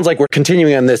 it sounds like we're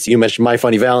continuing on this. You mentioned My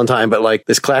Funny Valentine, but like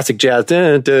this classic jazz.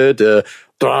 Da, da, da,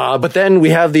 da. But then we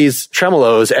have these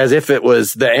tremolos as if it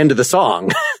was the end of the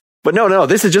song. But no,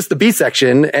 this is just the B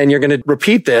section, and you're going to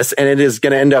repeat this, and it is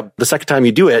going to end up, the second time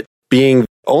you do it, being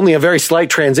only a very slight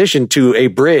transition to a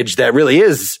bridge that really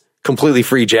is completely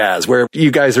free jazz, where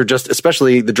you guys are just,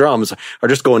 especially the drums, are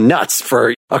just going nuts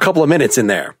for a couple of minutes in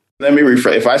there. Let me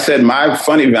rephrase. If I said My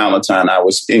Funny Valentine, I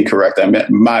was incorrect. I meant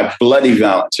My Bloody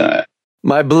Valentine.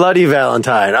 My Bloody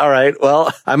Valentine. All right.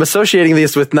 Well, I'm associating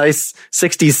this with nice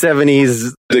 60s,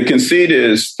 70s. The conceit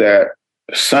is that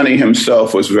Sonny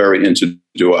himself was very into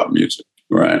doo-wop music,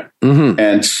 right? Mm-hmm.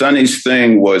 And Sonny's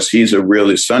thing was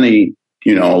Sonny,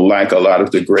 like a lot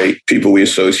of the great people we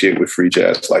associate with free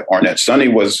jazz, like Ornette. Sonny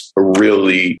was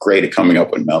really great at coming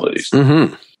up with melodies.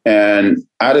 Mm-hmm. And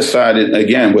I decided,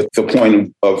 again, with the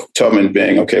point of Tubman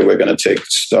being, okay, we're going to take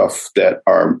stuff that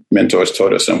our mentors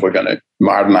taught us and we're going to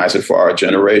modernize it for our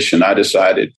generation. I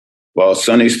decided, well,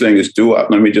 Sonny's thing is doo-wop.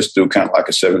 Let me just do kind of like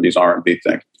a 70s R&B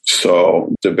thing.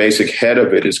 So the basic head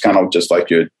of it is kind of just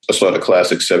like a sort of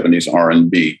classic 70s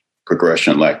R&B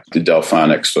progression, like the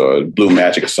Delphonics or Blue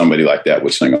Magic or somebody like that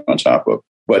would sing on top of.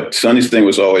 But Sonny's thing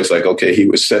was always like, okay, he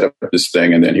would set up this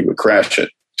thing and then he would crash it.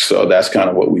 So that's kind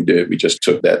of what we did. We just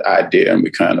took that idea and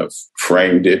we kind of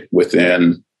framed it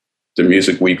within the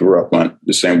music we grew up on,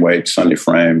 the same way Sonny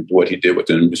framed what he did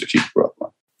within the music he grew up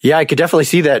on. Yeah, I could definitely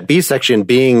see that B section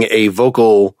being a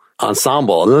vocal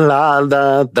ensemble. La,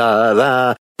 la, da,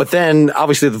 da. But then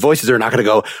obviously the voices are not going to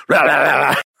go, la, la, la,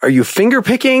 la. Are you finger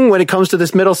picking when it comes to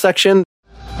this middle section?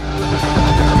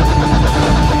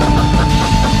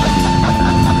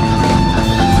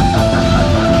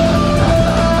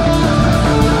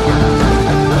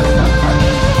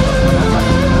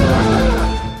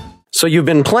 So you've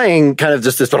been playing kind of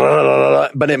just this,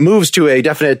 but it moves to a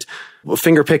definite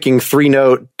finger picking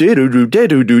 3-note,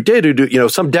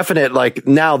 some definite, like,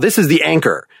 now this is the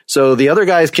anchor. So the other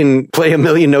guys can play a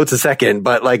million notes a second,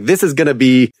 but like this is going to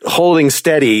be holding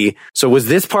steady. So was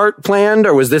this part planned,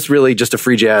 or was this really just a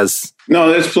free jazz?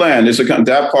 No, it's planned.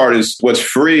 That part is what's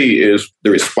free is the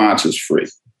response is free,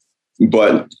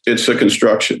 but it's a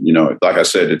construction. Like I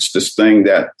said, it's this thing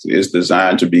that is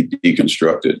designed to be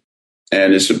deconstructed.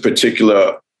 And it's a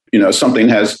particular, something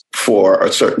has, for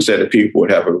a certain set of people, would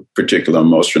have a particular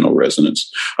emotional resonance.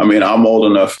 I mean, I'm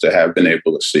old enough to have been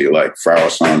able to see like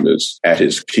Pharoah Sanders at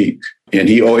his peak. And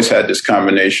he always had this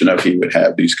combination of, he would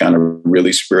have these kind of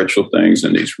really spiritual things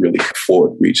and these really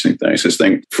forward-reaching things. His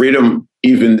thing, freedom,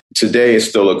 even today, is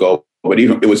still a goal, but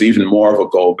it was even more of a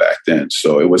goal back then.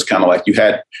 So it was kind of like you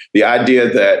had the idea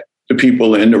that the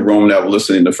people in the room that were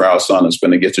listening to Pharoah Sanders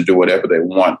going to get to do whatever they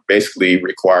want, basically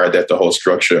required that the whole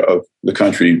structure of the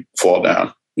country fall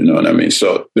down. You know what I mean?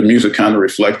 So the music kind of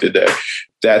reflected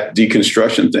that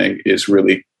deconstruction thing is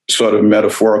really sort of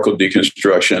metaphorical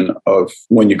deconstruction of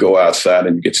when you go outside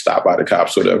and you get stopped by the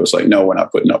cops or whatever. It's like, no, we're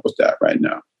not putting up with that right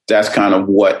now. That's kind of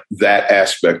what that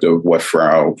aspect of what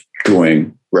Pharoah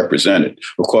doing represented.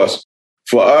 Of course,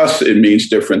 for us, it means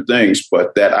different things,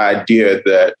 but that idea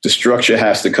that the structure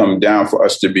has to come down for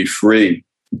us to be free.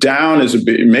 Down is a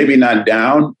bit, maybe not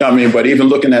down. I mean, but even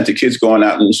looking at the kids going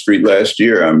out in the street last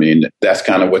year, I mean, that's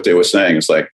kind of what they were saying. It's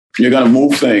like, you're going to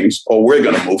move things or we're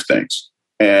going to move things.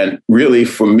 And really,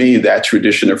 for me, that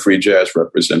tradition of free jazz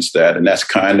represents that. And that's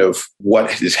kind of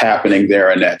what is happening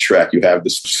there in that track. You have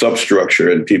this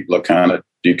substructure and people are kind of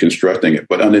deconstructing it.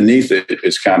 But underneath it,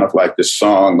 it's kind of like this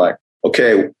song, like,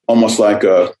 okay, almost like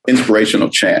a inspirational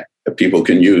chant that people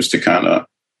can use to kind of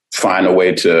find a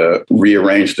way to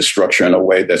rearrange the structure in a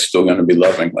way that's still going to be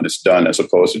loving when it's done, as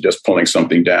opposed to just pulling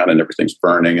something down and everything's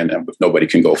burning and then nobody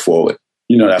can go forward.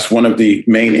 That's one of the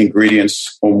main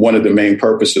ingredients or one of the main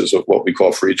purposes of what we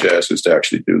call free jazz is to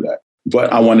actually do that.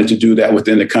 But I wanted to do that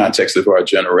within the context of our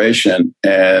generation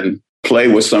and play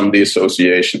with some of the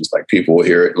associations. Like people will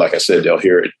hear it, like I said, they'll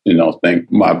hear it,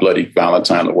 think My Bloody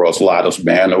Valentine, the world's loudest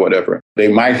band or whatever. They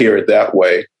might hear it that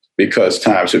way because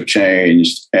times have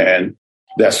changed and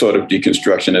that sort of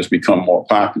deconstruction has become more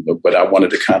popular. But I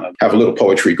wanted to kind of have a little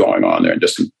poetry going on there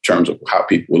just in terms of how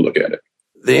people will look at it.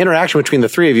 The interaction between the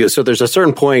three of you. So there's a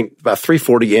certain point about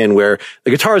 3:40 in where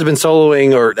the guitar has been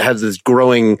soloing or has this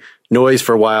growing noise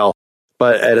for a while.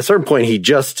 But at a certain point, he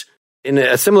just, in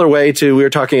a similar way to we were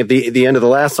talking at the end of the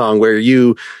last song where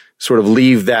you sort of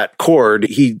leave that chord,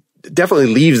 he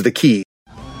definitely leaves the key.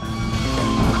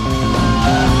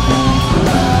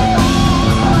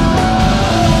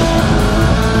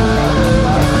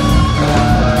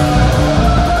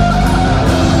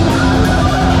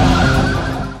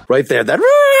 Right there, that,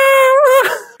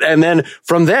 and then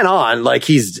from then on, like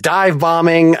he's dive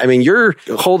bombing. I mean, you're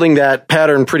holding that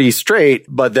pattern pretty straight,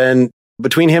 but then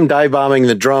between him dive bombing,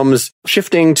 the drums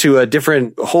shifting to a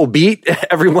different whole beat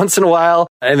every once in a while,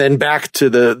 and then back to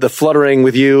the fluttering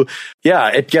with you. Yeah,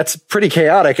 it gets pretty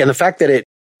chaotic. And the fact that it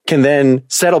can then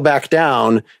settle back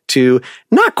down to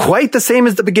not quite the same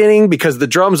as the beginning because the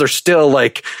drums are still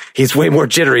like, he's way more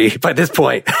jittery by this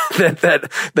point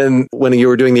than when you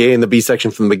were doing the A and the B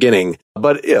section from the beginning.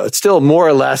 But it still more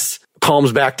or less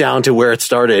calms back down to where it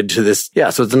started to this. Yeah.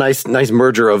 So it's a nice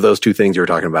merger of those two things you were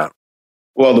talking about.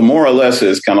 Well, the more or less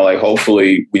is kind of like,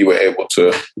 hopefully we were able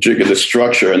to jigger the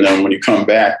structure. And then when you come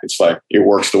back, it's like it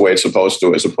works the way it's supposed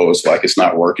to, as opposed to like it's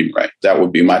not working right. That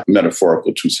would be my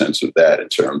metaphorical 2 cents of that in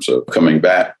terms of coming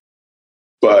back.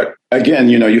 But again,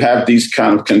 you have these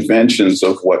kind of conventions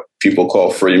of what people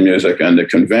call free music. And the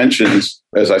conventions,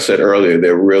 as I said earlier,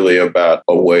 they're really about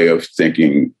a way of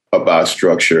thinking about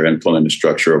structure and pulling the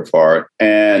structure apart.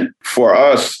 And for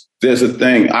us, there's a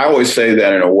thing. I always say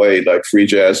that in a way, like free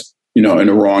jazz, in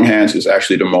the wrong hands is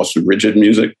actually the most rigid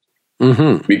music,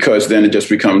 because then it just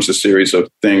becomes a series of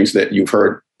things that you've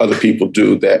heard other people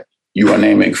do that you are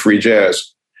naming free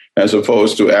jazz, as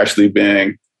opposed to actually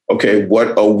being, okay,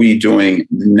 what are we doing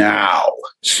now?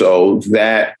 So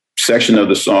that section of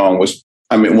the song was,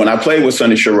 when I played with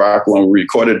Sonny Chirac when we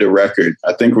recorded the record,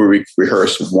 I think we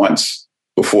rehearsed once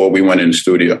before we went in the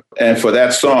studio. And for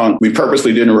that song, we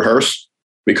purposely didn't rehearse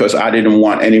because I didn't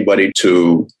want anybody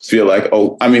to feel like,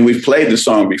 oh, I mean, we've played the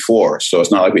song before. So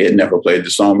it's not like we had never played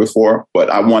the song before, but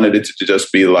I wanted it to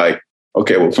just be like,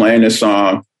 okay, we're playing this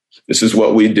song. This is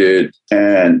what we did.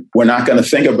 And we're not going to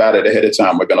think about it ahead of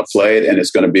time. We're going to play it and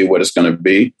it's going to be what it's going to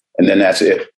be. And then that's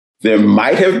it. There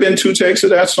might have been 2 takes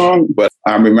of that song, but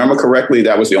I remember correctly,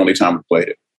 that was the only time we played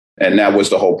it. And that was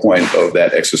the whole point of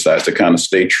that exercise, to kind of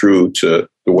stay true to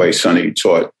the way Sonny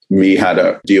taught me how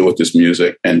to deal with this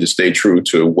music and to stay true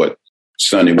to what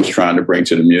Sonny was trying to bring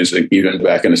to the music. Even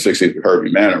back in the 60s with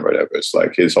Herbie Mann or whatever, it's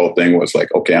like his whole thing was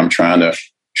like, okay, I'm trying to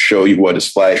show you what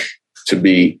it's like to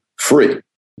be free.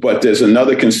 But there's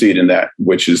another conceit in that,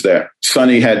 which is that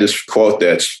Sonny had this quote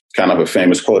that's kind of a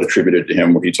famous quote attributed to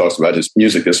him where he talks about his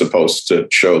music is supposed to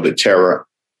show the terror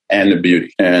and the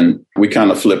beauty. And we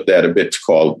kind of flipped that a bit to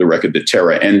call the record The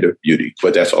Terror and the Beauty.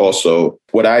 But that's also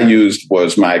what I used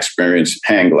was my experience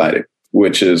hang gliding,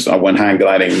 which is I went hang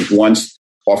gliding once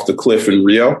off the cliff in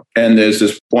Rio. And there's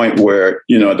this point where,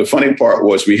 you know, the funny part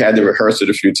was we had to rehearse it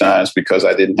a few times because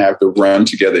I didn't have to run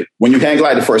together. When you hang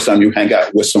glide the first time, you hang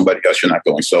out with somebody else. You're not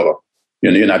going solo.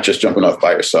 You know, you're not just jumping off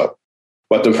by yourself.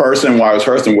 But the person who I was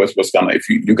rehearsing with was kind of, if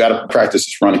you got to practice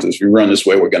this running, because if you run this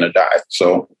way, we're going to die.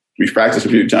 So we practiced a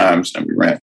few times and we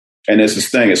ran. And there's this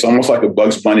thing, it's almost like a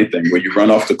Bugs Bunny thing where you run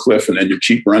off the cliff and then you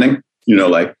keep running, you know,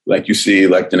 like you see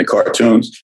like in the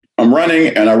cartoons. I'm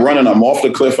running and I'm off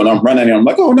the cliff and I'm running and I'm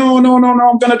like, oh, no,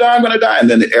 I'm going to die. And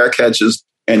then the air catches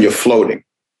and you're floating,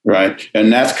 right?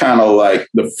 And that's kind of like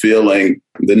the feeling,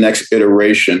 the next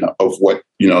iteration of what,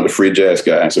 you know, the free jazz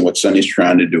guys and what Sonny's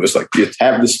trying to do. It's like you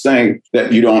have this thing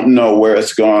that you don't know where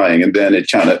it's going. And then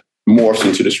it kind of morphs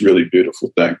into this really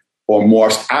beautiful thing, or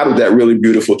morphs out of that really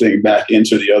beautiful thing back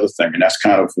into the other thing. And that's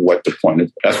kind of what the point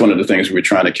is. That's one of the things we're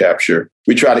trying to capture.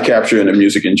 We try to capture in the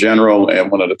music in general.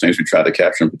 And one of the things we try to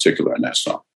capture in particular in that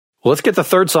song. Well, let's get the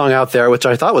third song out there, which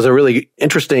I thought was a really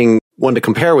interesting one to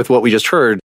compare with what we just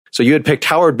heard. So you had picked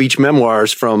Howard Beach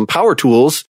Memoirs from Power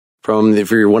Tools from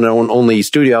your one and only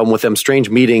studio album with them, Strange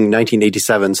Meeting,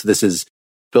 1987. So this is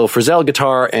Bill Frisell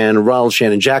guitar and Ronald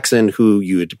Shannon Jackson, who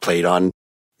you had played on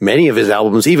many of his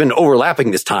albums, even overlapping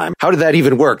this time. How did that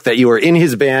even work, that you were in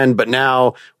his band, but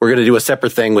now we're going to do a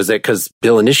separate thing? Was it because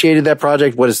Bill initiated that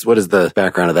project? What is the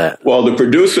background of that? Well, the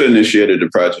producer initiated the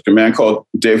project, a man called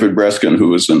David Breskin,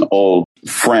 who is an old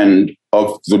friend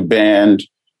of the band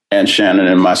and Shannon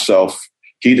and myself.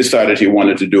 He decided he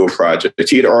wanted to do a project.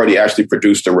 He had already actually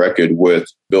produced a record with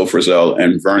Bill Frisell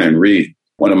and Vernon Reid,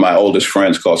 one of my oldest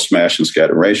friends, called Smash and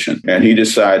Scatteration. And he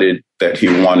decided that he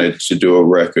wanted to do a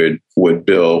record with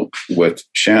Bill, with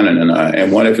Shannon and I.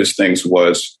 And one of his things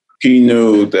was he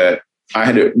knew that I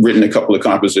had written a couple of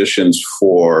compositions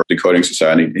for Decoding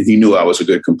Society, and he knew I was a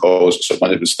good composer. So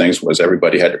one of his things was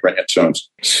everybody had to bring in tunes.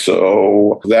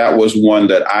 So that was one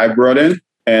that I brought in.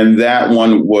 And that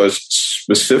one was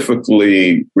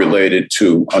specifically related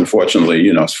to, unfortunately,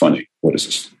 you know, it's funny. What is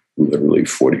this? Literally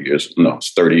 40 years. No,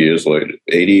 it's 30 years later.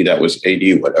 80, that was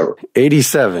 80, whatever.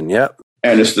 87, yep.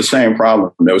 And it's the same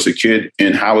problem. There was a kid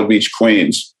in Howard Beach,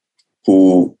 Queens,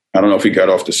 who, I don't know if he got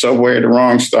off the subway at the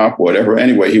wrong stop or whatever.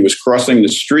 Anyway, he was crossing the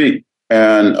street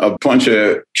and a bunch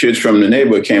of kids from the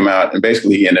neighborhood came out and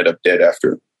basically he ended up dead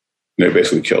after. They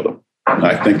basically killed him.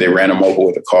 I think they ran him over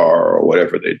with a car or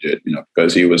whatever they did, you know,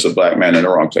 because he was a black man in the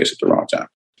wrong place at the wrong time.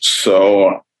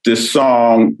 So this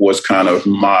song was kind of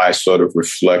my sort of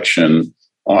reflection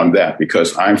on that,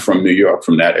 because I'm from New York,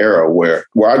 from that era where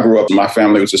I grew up. My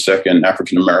family was the second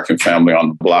African-American family on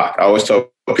the block. I always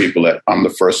tell people that I'm the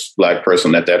first black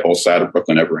person that whole side of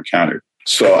Brooklyn ever encountered.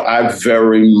 So I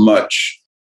very much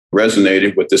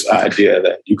resonated with this idea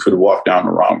that you could walk down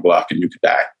the wrong block and you could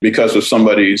die because of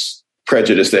somebody's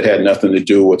prejudice that had nothing to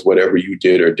do with whatever you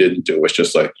did or didn't do. It's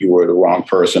just like you were the wrong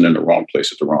person in the wrong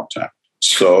place at the wrong time.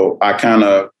 So I kind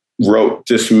of wrote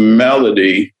this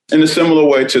melody in a similar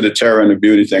way to the Terror and the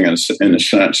Beauty thing, in the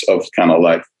sense of kind of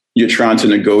like you're trying to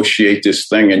negotiate this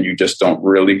thing and you just don't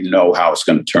really know how it's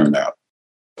going to turn out.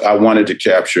 I wanted to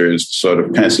capture his sort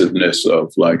of pensiveness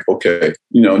of like, okay,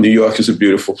 you know, New York is a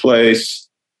beautiful place.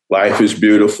 Life is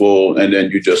beautiful. And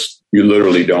then you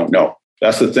literally don't know.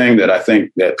 That's the thing that I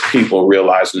think that people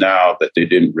realize now that they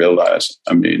didn't realize.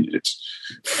 I mean, it's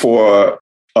for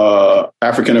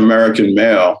African-American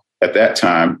male at that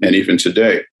time and even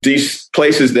today, these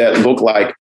places that look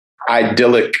like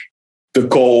idyllic, the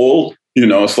goal, you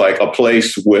know, it's like a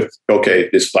place with, okay,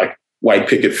 it's like white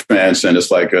picket fence and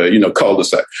it's like a, you know,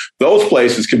 cul-de-sac. Those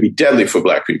places can be deadly for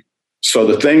Black people. So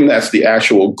the thing that's the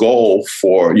actual goal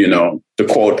for, you know, the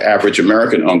quote, average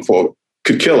American, unquote,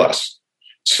 could kill us.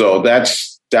 So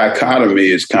that's dichotomy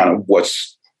is kind of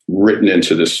what's written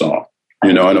into this song.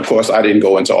 And of course, I didn't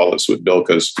go into all this with Bill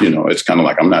because, it's kind of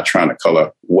like I'm not trying to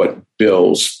color what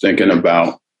Bill's thinking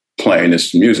about playing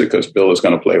this music, because Bill is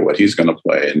going to play what he's going to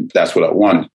play. And that's what I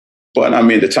wanted. But I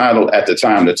mean, the title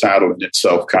in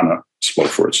itself kind of spoke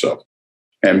for itself.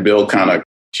 And Bill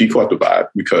he caught the vibe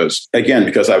because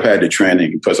I've had the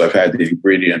training, because I've had the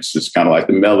ingredients. It's kind of like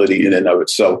the melody in and of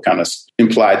itself kind of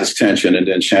implied this tension. And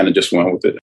then Shannon just went with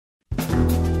it.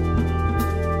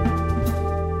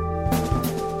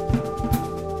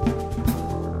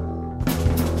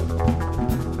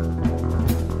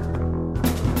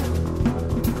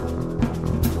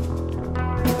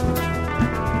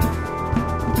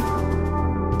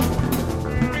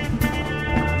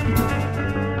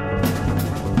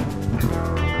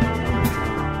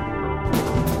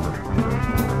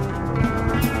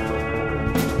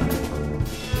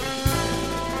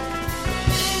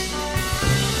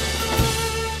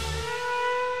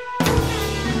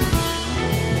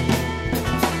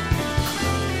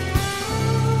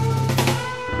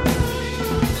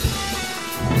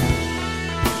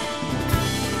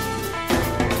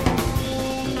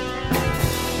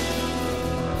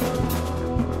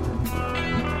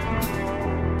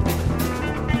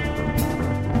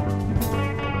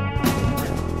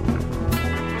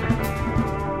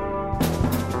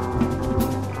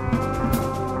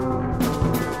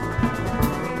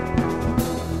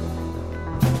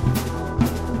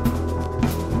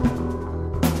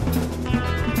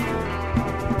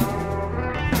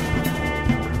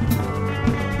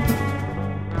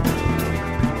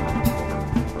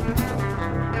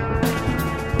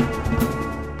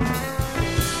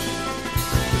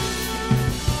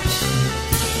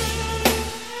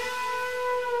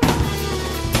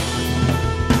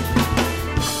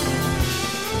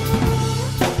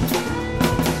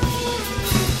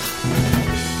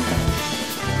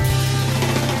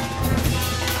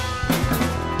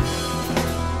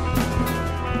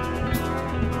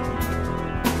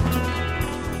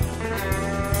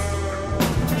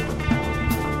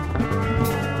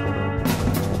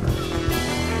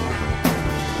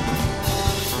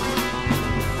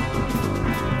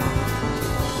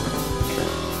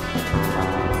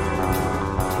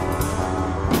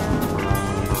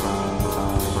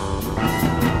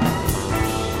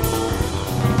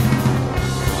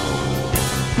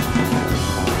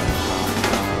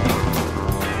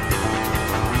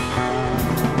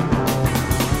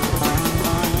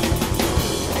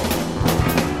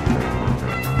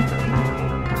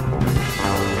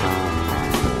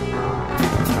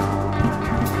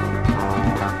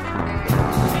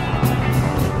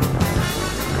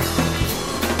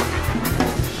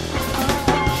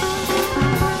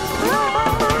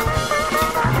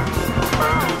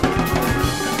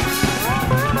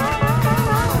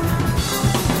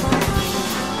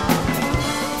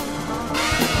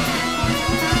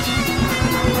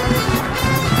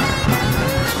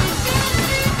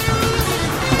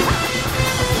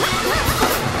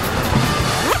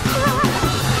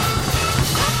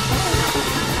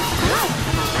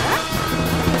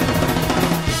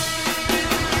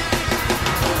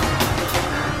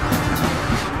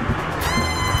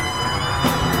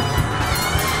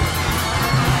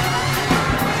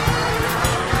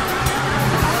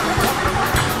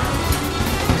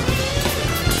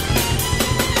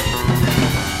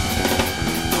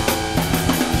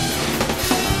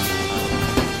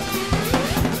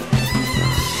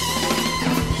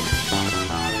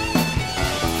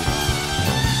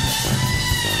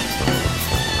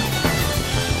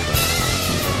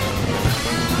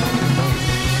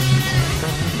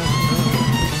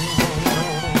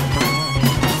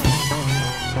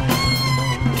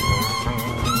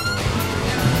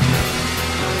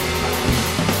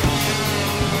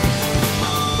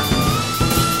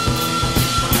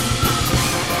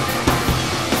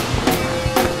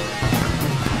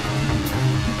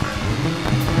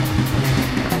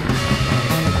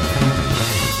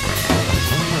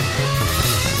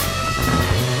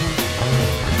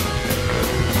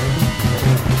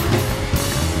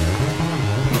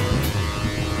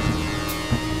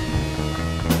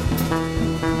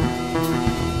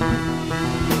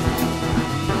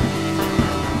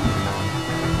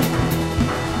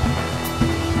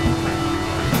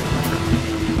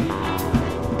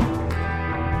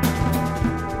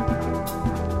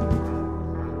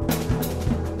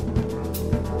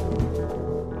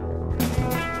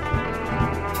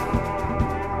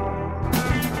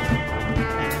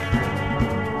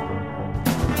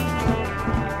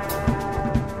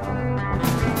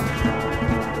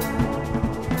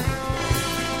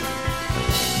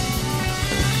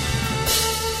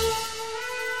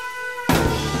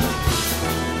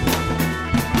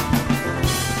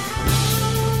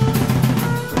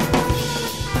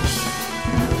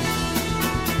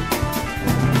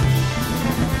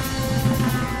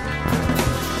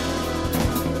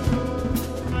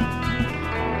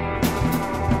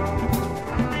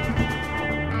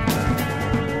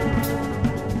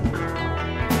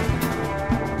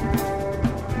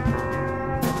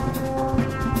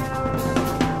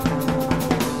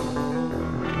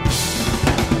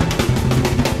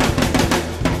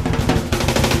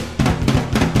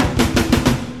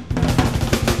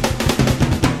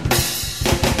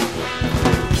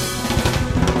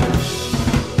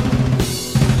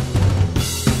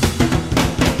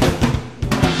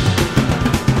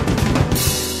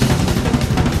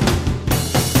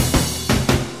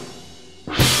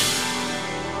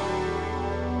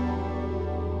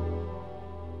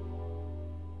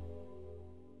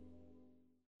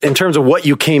 in terms of what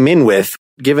you came in with,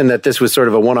 given that this was sort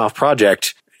of a one-off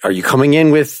project, are you coming in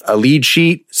with a lead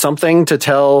sheet, something to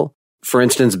tell, for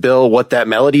instance, Bill, what that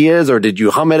melody is, or did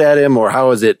you hum it at him, or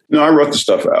how is it? No, I wrote the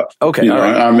stuff out. Okay. All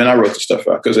right. I wrote the stuff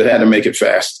out because it had to make it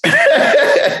fast.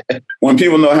 When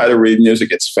people know how to read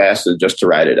music, it's faster just to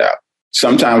write it out.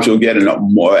 Sometimes you'll get a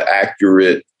more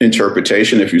accurate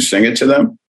interpretation if you sing it to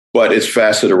them, but it's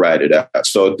faster to write it out.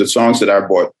 So the songs that I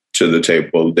brought to the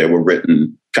table, they were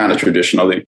written kind of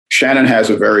traditionally. Shannon has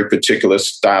a very particular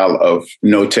style of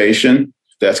notation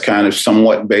that's kind of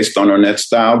somewhat based on Ornette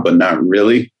style, but not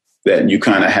really, that you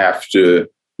kind of have to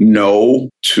know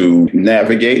to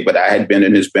navigate. But I had been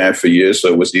in his band for years, so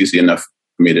it was easy enough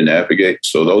for me to navigate.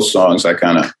 So those songs,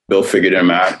 Bill figured them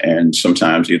out, and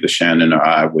sometimes either Shannon or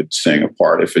I would sing a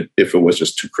part if it was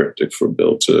just too cryptic for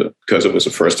Bill to, because it was the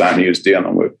first time he was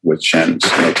dealing with Shannon's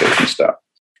notation style.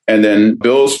 And then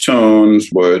Bill's tunes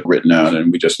were written out,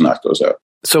 and we just knocked those out.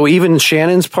 So even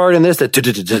Shannon's part in this, no,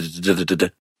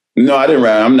 I didn't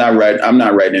write. I'm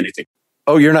not writing anything.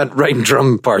 Oh, you're not writing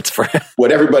drum parts for him.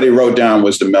 What everybody wrote down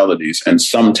was the melodies and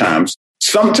sometimes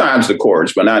the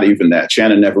chords, but not even that.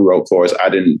 Shannon never wrote chords. I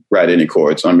didn't write any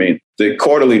chords. I mean,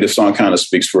 the song kind of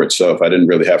speaks for itself. I didn't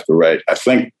really have to write. I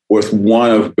think with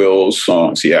one of Bill's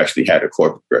songs, he actually had a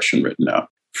chord progression written out.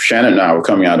 Shannon and I were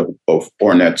coming out of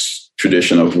Ornette's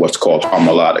tradition of what's called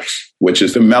harmolodics, which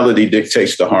is the melody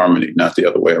dictates the harmony, not the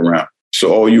other way around.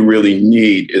 So all you really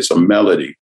need is a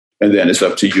melody. And then it's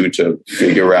up to you to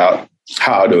figure out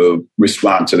how to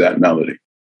respond to that melody.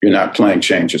 You're not playing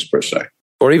changes per se.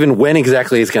 Or even when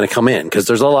exactly it's going to come in. Because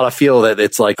there's a lot of feel that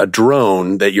it's like a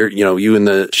drone that you and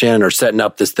the Shannon are setting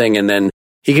up this thing, and then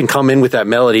he can come in with that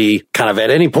melody kind of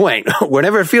at any point,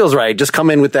 whenever it feels right, just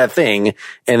come in with that thing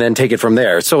and then take it from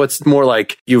there. So it's more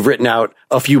like you've written out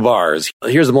a few bars.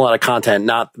 Here's a lot of content,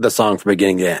 not the song from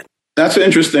beginning to end. That's an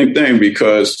interesting thing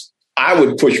because I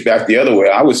would push back the other way.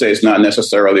 I would say it's not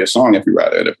necessarily a song if you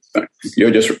write it.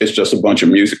 It's just a bunch of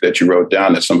music that you wrote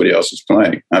down that somebody else is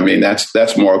playing. I mean,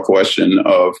 that's more a question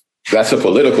of, that's a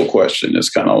political question. It's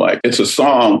kind of like, it's a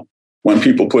song when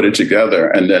people put it together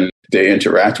and then they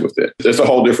interact with it. There's a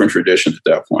whole different tradition at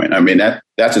that point. I mean,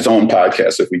 that's its own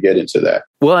podcast if we get into that.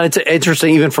 Well, it's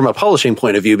interesting even from a publishing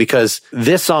point of view, because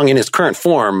this song in its current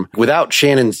form, without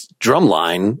Shannon's drum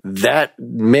line, that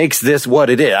makes this what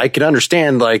it is. I can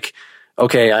understand, like,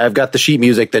 okay, I've got the sheet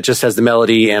music that just has the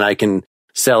melody and I can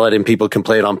sell it and people can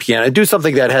play it on piano. Do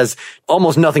something that has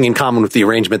almost nothing in common with the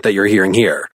arrangement that you're hearing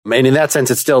here. And in that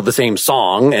sense, it's still the same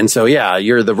song. And so, yeah,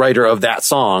 you're the writer of that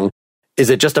song. Is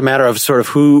it just a matter of sort of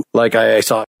who, like I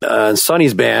saw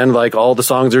Sonny's band, like all the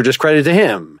songs are just credited to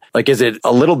him? Like, is it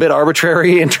a little bit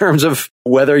arbitrary in terms of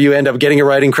whether you end up getting a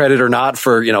writing credit or not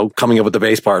for, coming up with the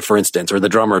bass part, for instance, or the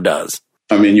drummer does?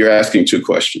 I mean, you're asking two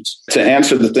questions. To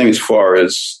answer the thing as far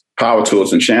as Power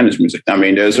Tools and Shannon's music, I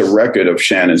mean, there's a record of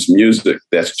Shannon's music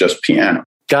that's just piano.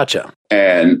 Gotcha.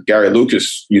 And Gary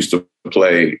Lucas used to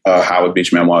play Howard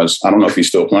Beach Memoirs. I don't know if he's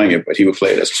still playing it, but he would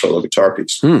play it as a solo guitar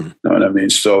piece. You know what I mean?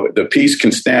 So the piece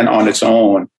can stand on its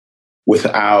own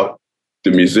without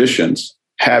the musicians.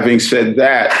 Having said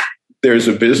that, there's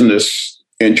a business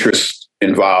interest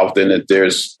involved in it.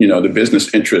 There's, the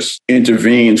business interest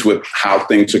intervenes with how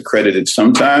things are credited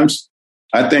sometimes.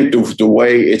 I think the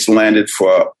way it's landed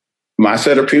for my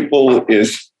set of people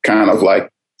is kind of like,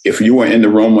 if you were in the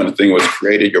room when the thing was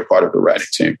created, you're part of the writing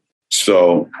team.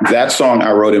 So that song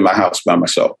I wrote in my house by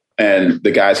myself, and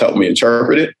the guys helped me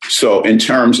interpret it. So in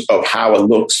terms of how it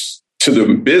looks to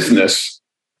the business,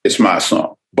 it's my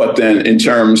song. But then in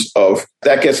terms of,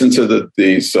 that gets into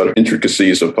the sort of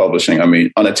intricacies of publishing. I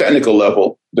mean, on a technical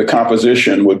level, the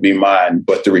composition would be mine,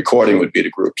 but the recording would be the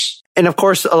group's. And of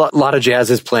course, a lot of jazz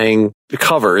is playing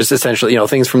covers, essentially,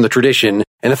 things from the tradition.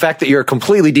 And the fact that you're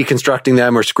completely deconstructing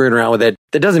them or screwing around with it,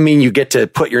 that doesn't mean you get to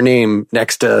put your name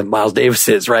next to Miles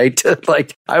Davis's, right?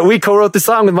 Like, we co-wrote the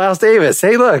song with Miles Davis.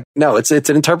 Hey, look, no, it's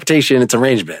an interpretation, it's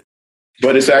arrangement.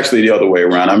 But it's actually the other way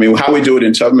around. I mean, how we do it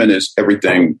in Tubman is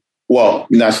everything. Well,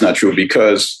 that's not true,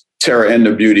 because Terra and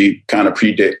the Beauty kind of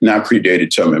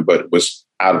predated Tubman, but it was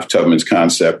out of Tubman's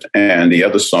concept. And the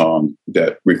other song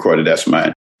that recorded, that's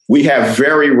mine. We have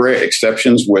very rare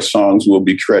exceptions where songs will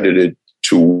be credited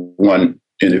to one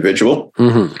individual.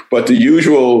 Mm-hmm. But the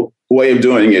usual way of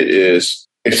doing it is,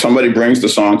 if somebody brings the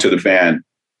song to the band,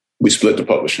 we split the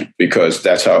publishing, because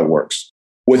that's how it works.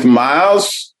 With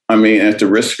Miles, I mean, at the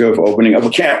risk of opening up a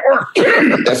can of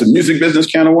worms, that's a music business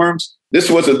can of worms. This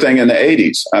was a thing in the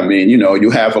 80s. I mean, you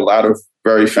have a lot of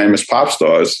very famous pop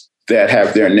stars that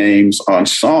have their names on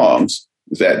songs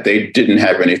that they didn't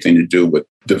have anything to do with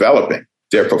developing.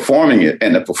 They're performing it,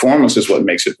 and the performance is what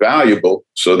makes it valuable.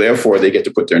 So therefore, they get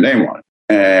to put their name on it.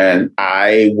 And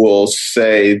I will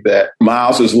say that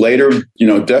Miles is later,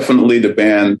 definitely the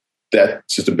band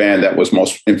that's the band that was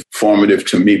most informative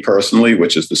to me personally,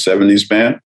 which is the 70s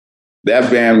band. That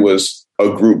band was a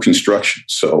group construction.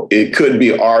 So it could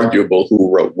be arguable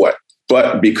who wrote what.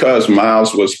 But because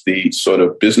Miles was the sort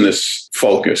of business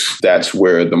focus, that's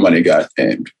where the money got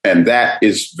aimed. And that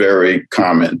is very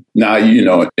common. Now, in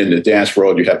the dance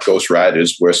world, you have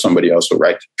ghostwriters where somebody else will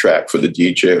write the track for the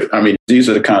DJ. I mean, these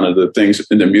are the kind of the things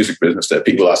in the music business that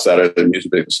people outside of the music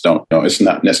business don't know. It's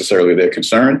not necessarily their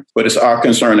concern, but it's our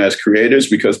concern as creators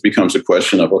because it becomes a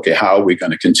question of, okay, how are we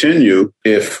going to continue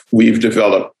if we've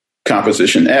developed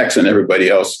composition X and everybody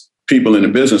else, people in the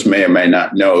business may or may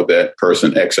not know that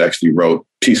person X actually wrote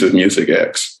piece of music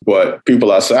X. But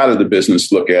people outside of the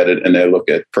business look at it and they look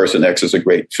at person X as a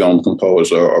great film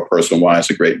composer or person Y as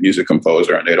a great music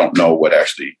composer, and they don't know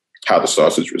how the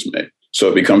sausage was made. So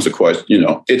it becomes a question,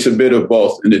 it's a bit of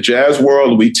both. In the jazz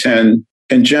world, we tend,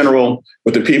 in general,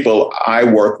 with the people I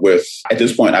work with, at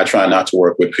this point, I try not to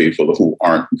work with people who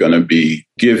aren't going to be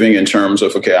giving in terms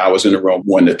of, okay, I was in the room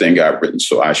when the thing got written,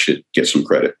 so I should get some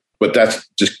credit. But that's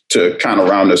just to kind of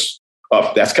round us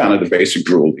up. That's kind of the basic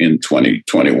rule in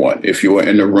 2021. If you were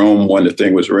in the room when the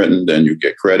thing was written, then you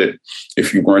get credit.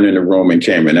 If you weren't in the room and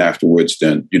came in afterwards,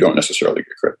 then you don't necessarily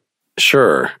get credit.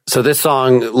 Sure. So this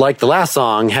song, like the last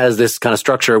song, has this kind of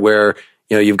structure where,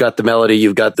 you've got the melody,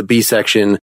 you've got the B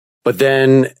section, but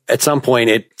then at some point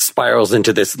it spirals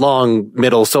into this long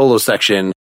middle solo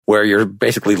section where you're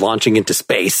basically launching into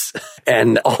space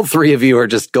and all three of you are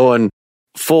just going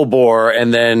full bore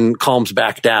and then calms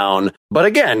back down. But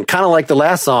again, kind of like the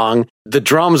last song, the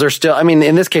drums are still,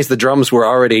 in this case, the drums were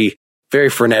already very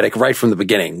frenetic right from the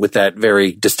beginning with that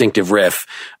very distinctive riff,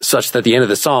 such that the end of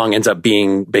the song ends up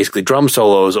being basically drum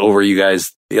solos over you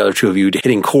guys, the other two of you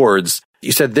hitting chords.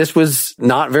 You said this was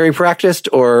not very practiced,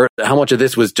 or how much of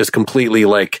this was just completely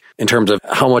like in terms of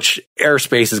how much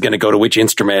airspace is going to go to which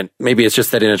instrument? Maybe it's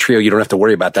just that in a trio, you don't have to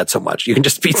worry about that so much. You can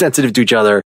just be sensitive to each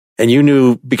other. And you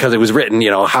knew because it was written,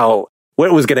 what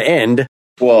it was going to end.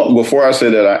 Well, before I say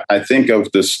that, I think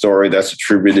of the story that's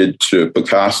attributed to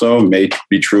Picasso. May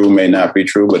be true, may not be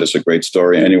true, but it's a great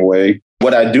story anyway.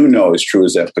 What I do know is true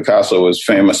is that Picasso was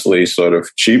famously sort of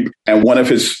cheap. And one of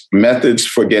his methods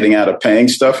for getting out of paying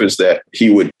stuff is that he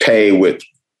would pay with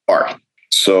art.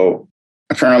 So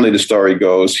apparently the story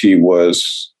goes he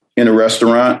was in a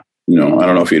restaurant. I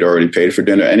don't know if he'd already paid for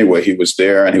dinner. Anyway, he was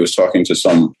there and he was talking to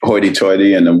some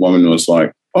hoity-toity and the woman was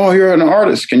like, "Oh, you're an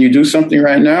artist. Can you do something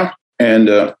right now?" And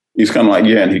he's kind of like,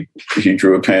 "Yeah." And he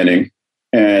drew a painting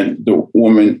and the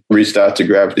woman reached out to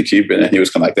grab to keep it. And he was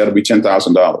kind of like, "That'll be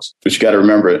 $10,000. But you got to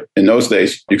remember, in those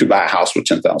days, you could buy a house with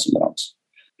 $10,000.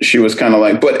 She was kind of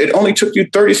like, "But it only took you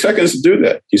 30 seconds to do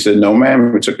that." He said, "No,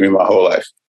 ma'am, it took me my whole life."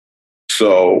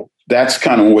 So that's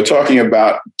kind of when we're talking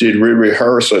about, did we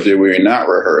rehearse or did we not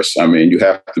rehearse? You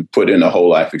have to put in the whole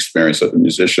life experience of the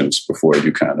musicians before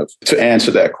you to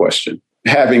answer that question.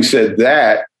 Having said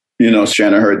that,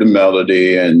 Shannon heard the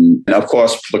melody and of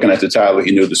course, looking at the title,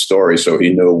 he knew the story. So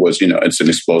he knew it was, it's an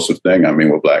explosive thing.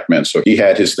 We're black men. So he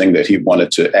had his thing that he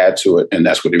wanted to add to it. And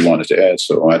that's what he wanted to add.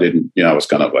 So I didn't, I was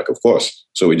kind of like, of course.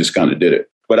 So we just kind of did it.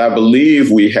 But I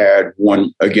believe we had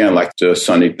one, again, like the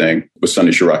Sonny thing with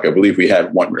Sonny Chirac, I believe we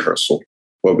had one rehearsal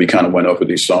where we kind of went over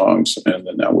these songs and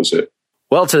then that was it.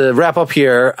 Well, to wrap up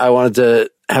here, I wanted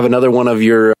to have another one of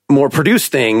your more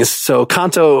produced things. So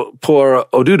Canto por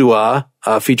Odudua,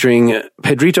 featuring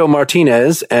Pedrito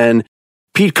Martinez and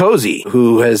Pete Cozy,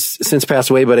 who has since passed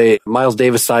away, but a Miles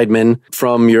Davis sideman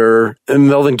from your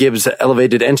Melvin Gibbs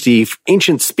elevated entity,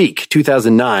 Ancient Speak,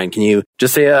 2009. Can you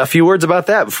just say a few words about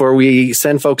that before we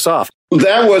send folks off?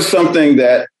 That was something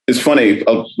that is funny.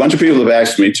 A bunch of people have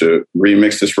asked me to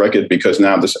remix this record because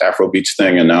now this Afrobeats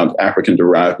thing and now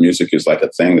African-derived music is like a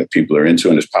thing that people are into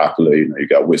and is popular. You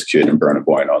got Wizkid and Burna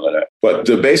Boy and all of that. But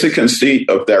the basic conceit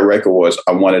of that record was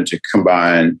I wanted to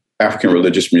combine African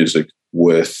religious music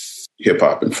with hip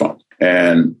hop and funk.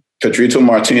 And Pedrito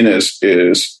Martinez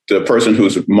is the person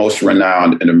who's most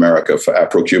renowned in America for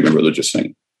Afro-Cuban religious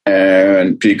singing.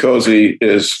 And Pete Cozy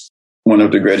is one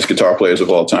of the greatest guitar players of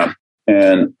all time.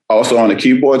 And also on the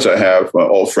keyboards, I have an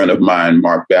old friend of mine,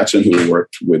 Mark Batson, who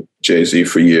worked with Jay-Z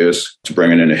for years to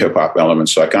bring in the hip hop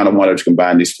elements. So I kind of wanted to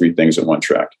combine these three things in one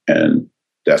track. And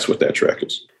that's what that track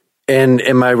is. And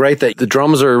am I right that the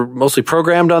drums are mostly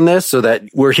programmed on this so that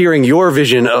we're hearing your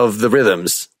vision of the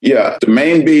rhythms? Yeah, the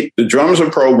main beat, the drums are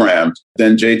programmed.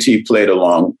 Then JT played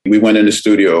along. We went in the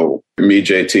studio, me,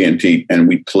 JT, and Pete, and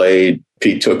we played.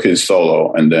 Pete took his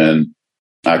solo, and then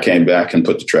I came back and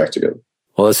put the track together.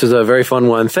 Well, this is a very fun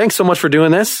one. Thanks so much for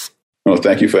doing this. Well,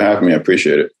 thank you for having me. I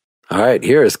appreciate it. All right,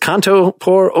 here is Canto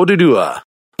por Odudua.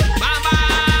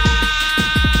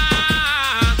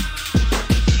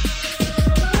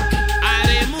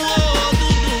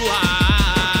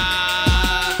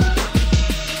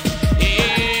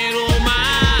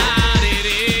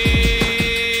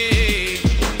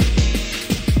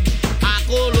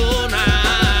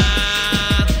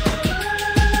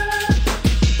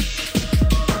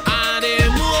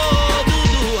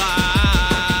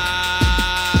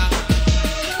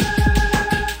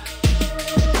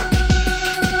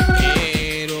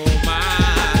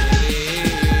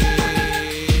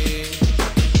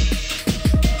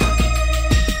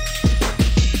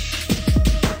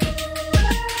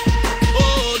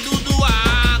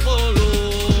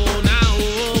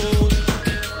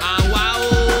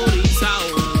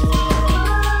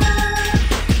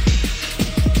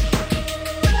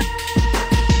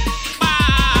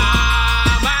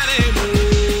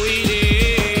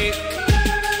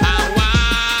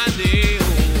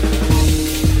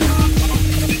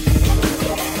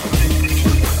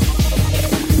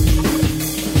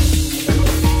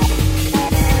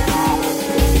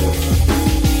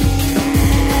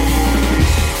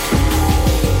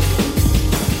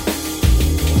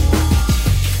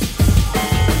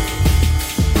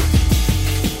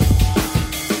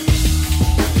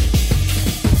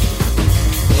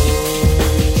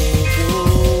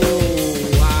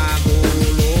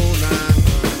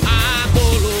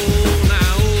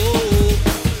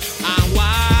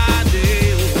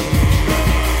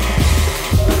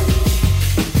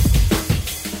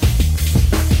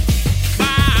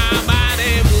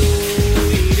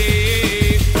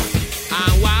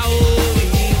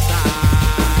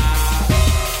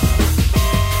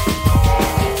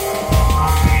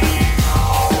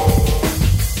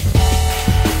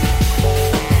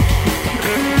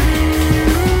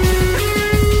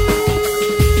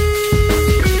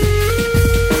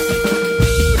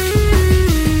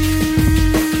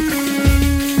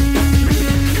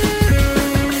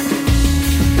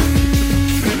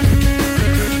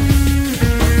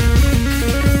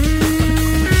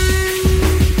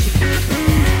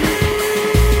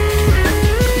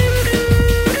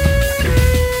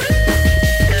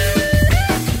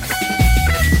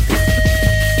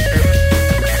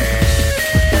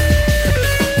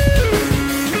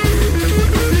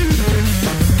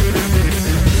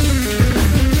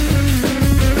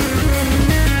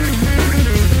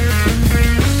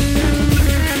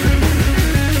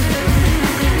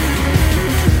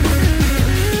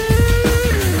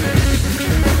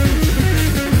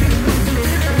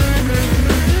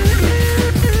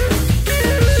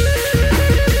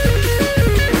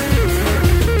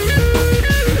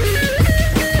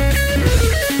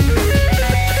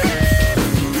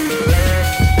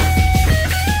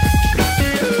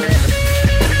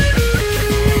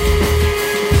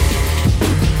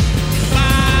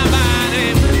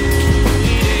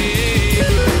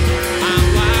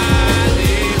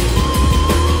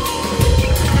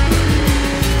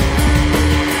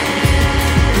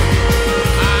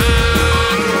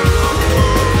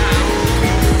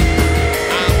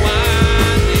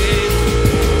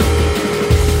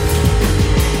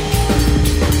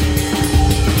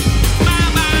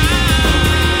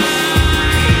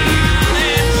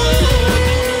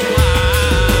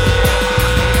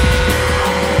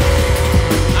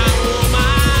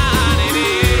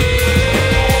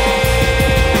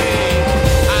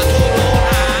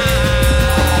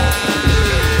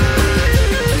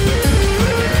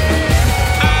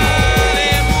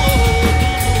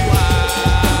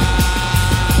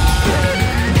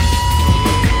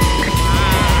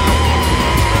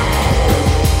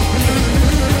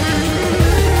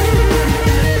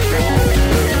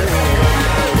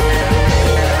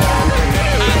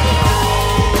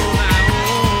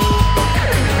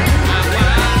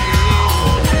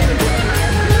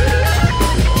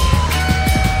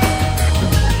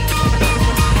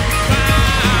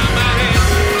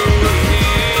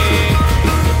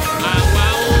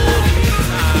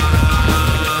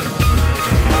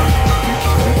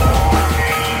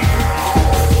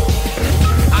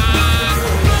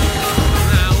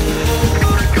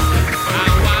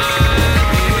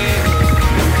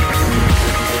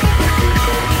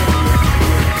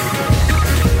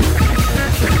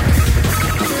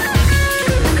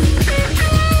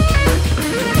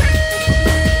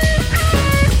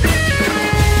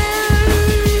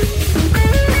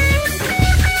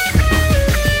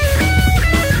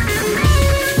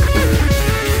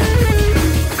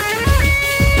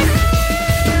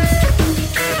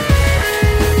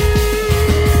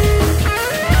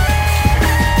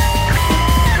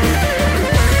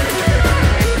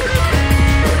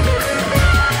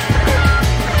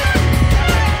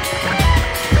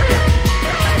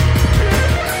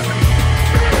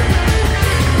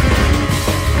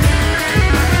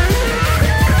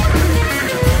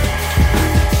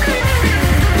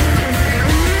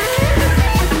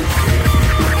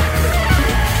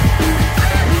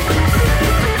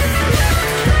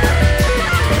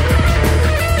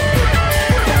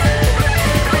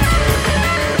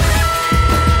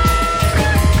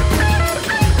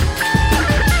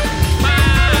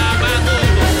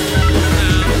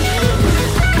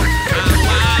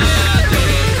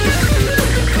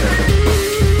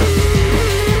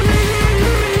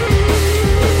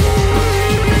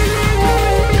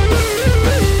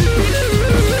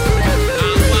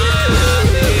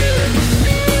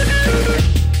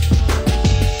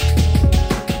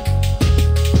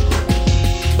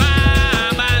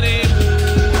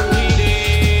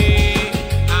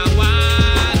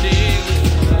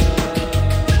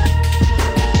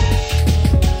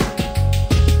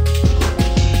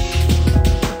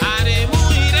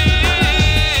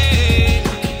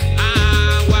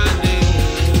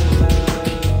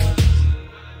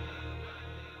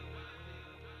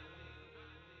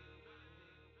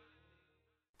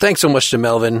 Thanks so much to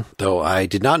Melvin, though I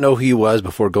did not know who he was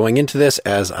before going into this.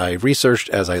 As I researched,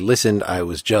 as I listened, I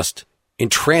was just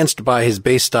entranced by his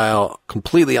bass style,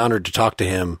 completely honored to talk to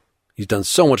him. He's done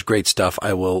so much great stuff.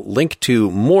 I will link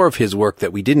to more of his work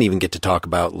that we didn't even get to talk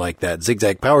about, like that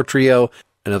Zigzag Power Trio,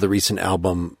 another recent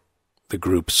album, the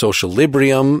group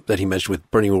Socialibrium that he mentioned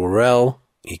with Bernie Worrell.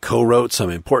 He co-wrote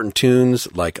some important tunes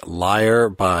like Liar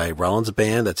by Rollins'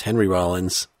 band, that's Henry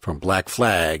Rollins from Black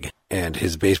Flag, and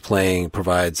his bass playing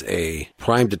provides a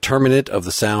prime determinant of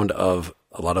the sound of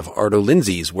a lot of Ardo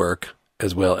Lindsay's work,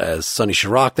 as well as Sonny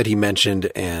Chirac that he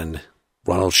mentioned and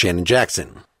Ronald Shannon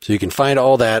Jackson. So you can find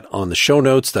all that on the show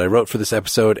notes that I wrote for this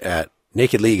episode at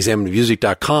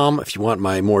nakedlyexaminedmusic.com. If you want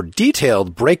my more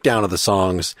detailed breakdown of the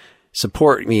songs,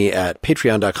 support me at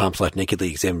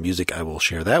patreon.com/nakedlyexaminedmusic. I will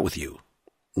share that with you.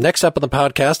 Next up on the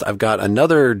podcast, I've got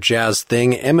another jazz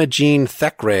thing, Emma Jean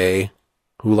Thackeray,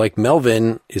 who, like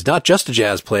Melvin, is not just a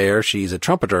jazz player. She's a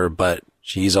trumpeter, but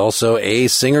she's also a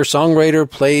singer-songwriter,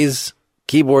 plays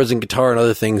keyboards and guitar and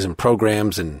other things and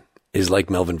programs, and is, like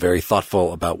Melvin, very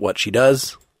thoughtful about what she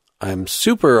does. I'm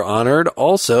super honored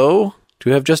also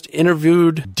to have just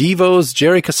interviewed Devo's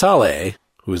Jerry Casale,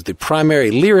 who is the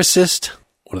primary lyricist,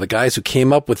 one of the guys who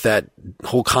came up with that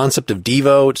whole concept of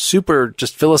Devo. Super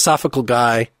just philosophical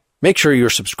guy. Make sure you're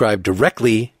subscribed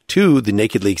directly to the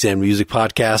Nakedly Examined Music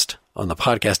podcast on the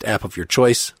podcast app of your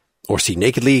choice, or see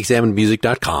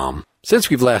nakedlyexaminedmusic.com. Since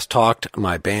we've last talked,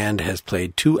 my band has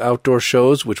played 2 outdoor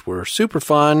shows, which were super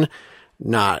fun.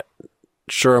 Not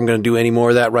sure I'm going to do any more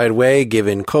of that right away,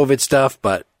 given COVID stuff,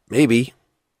 but maybe.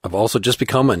 I've also just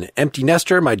become an empty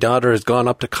nester. My daughter has gone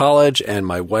up to college, and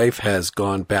my wife has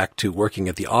gone back to working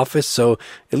at the office, so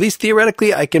at least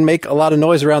theoretically I can make a lot of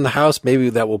noise around the house. Maybe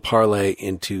that will parlay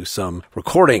into some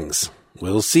recordings.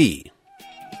 We'll see.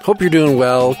 Hope you're doing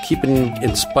well, keeping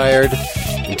inspired.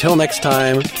 Until next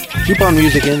time, keep on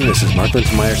musicking. This is Mark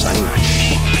Linton-Meyer signing off.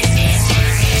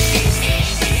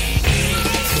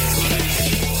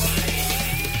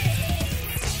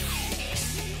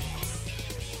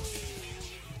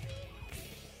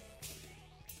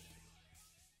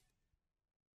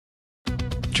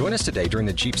 Join us today during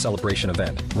the Jeep Celebration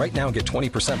event. Right now, get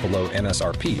 20% below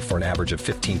MSRP for an average of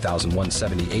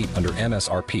 $15,178 under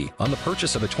MSRP on the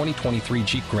purchase of a 2023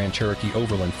 Jeep Grand Cherokee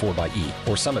Overland 4xE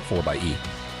or Summit 4xE.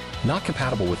 Not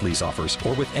compatible with lease offers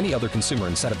or with any other consumer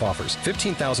incentive offers.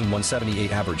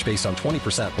 $15,178 average based on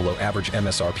 20% below average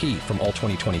MSRP from all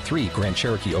 2023 Grand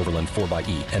Cherokee Overland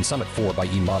 4xE and Summit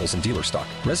 4xE models in dealer stock.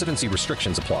 Residency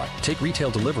restrictions apply. Take retail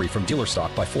delivery from dealer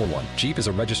stock by 4/1. Jeep is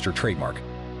a registered trademark.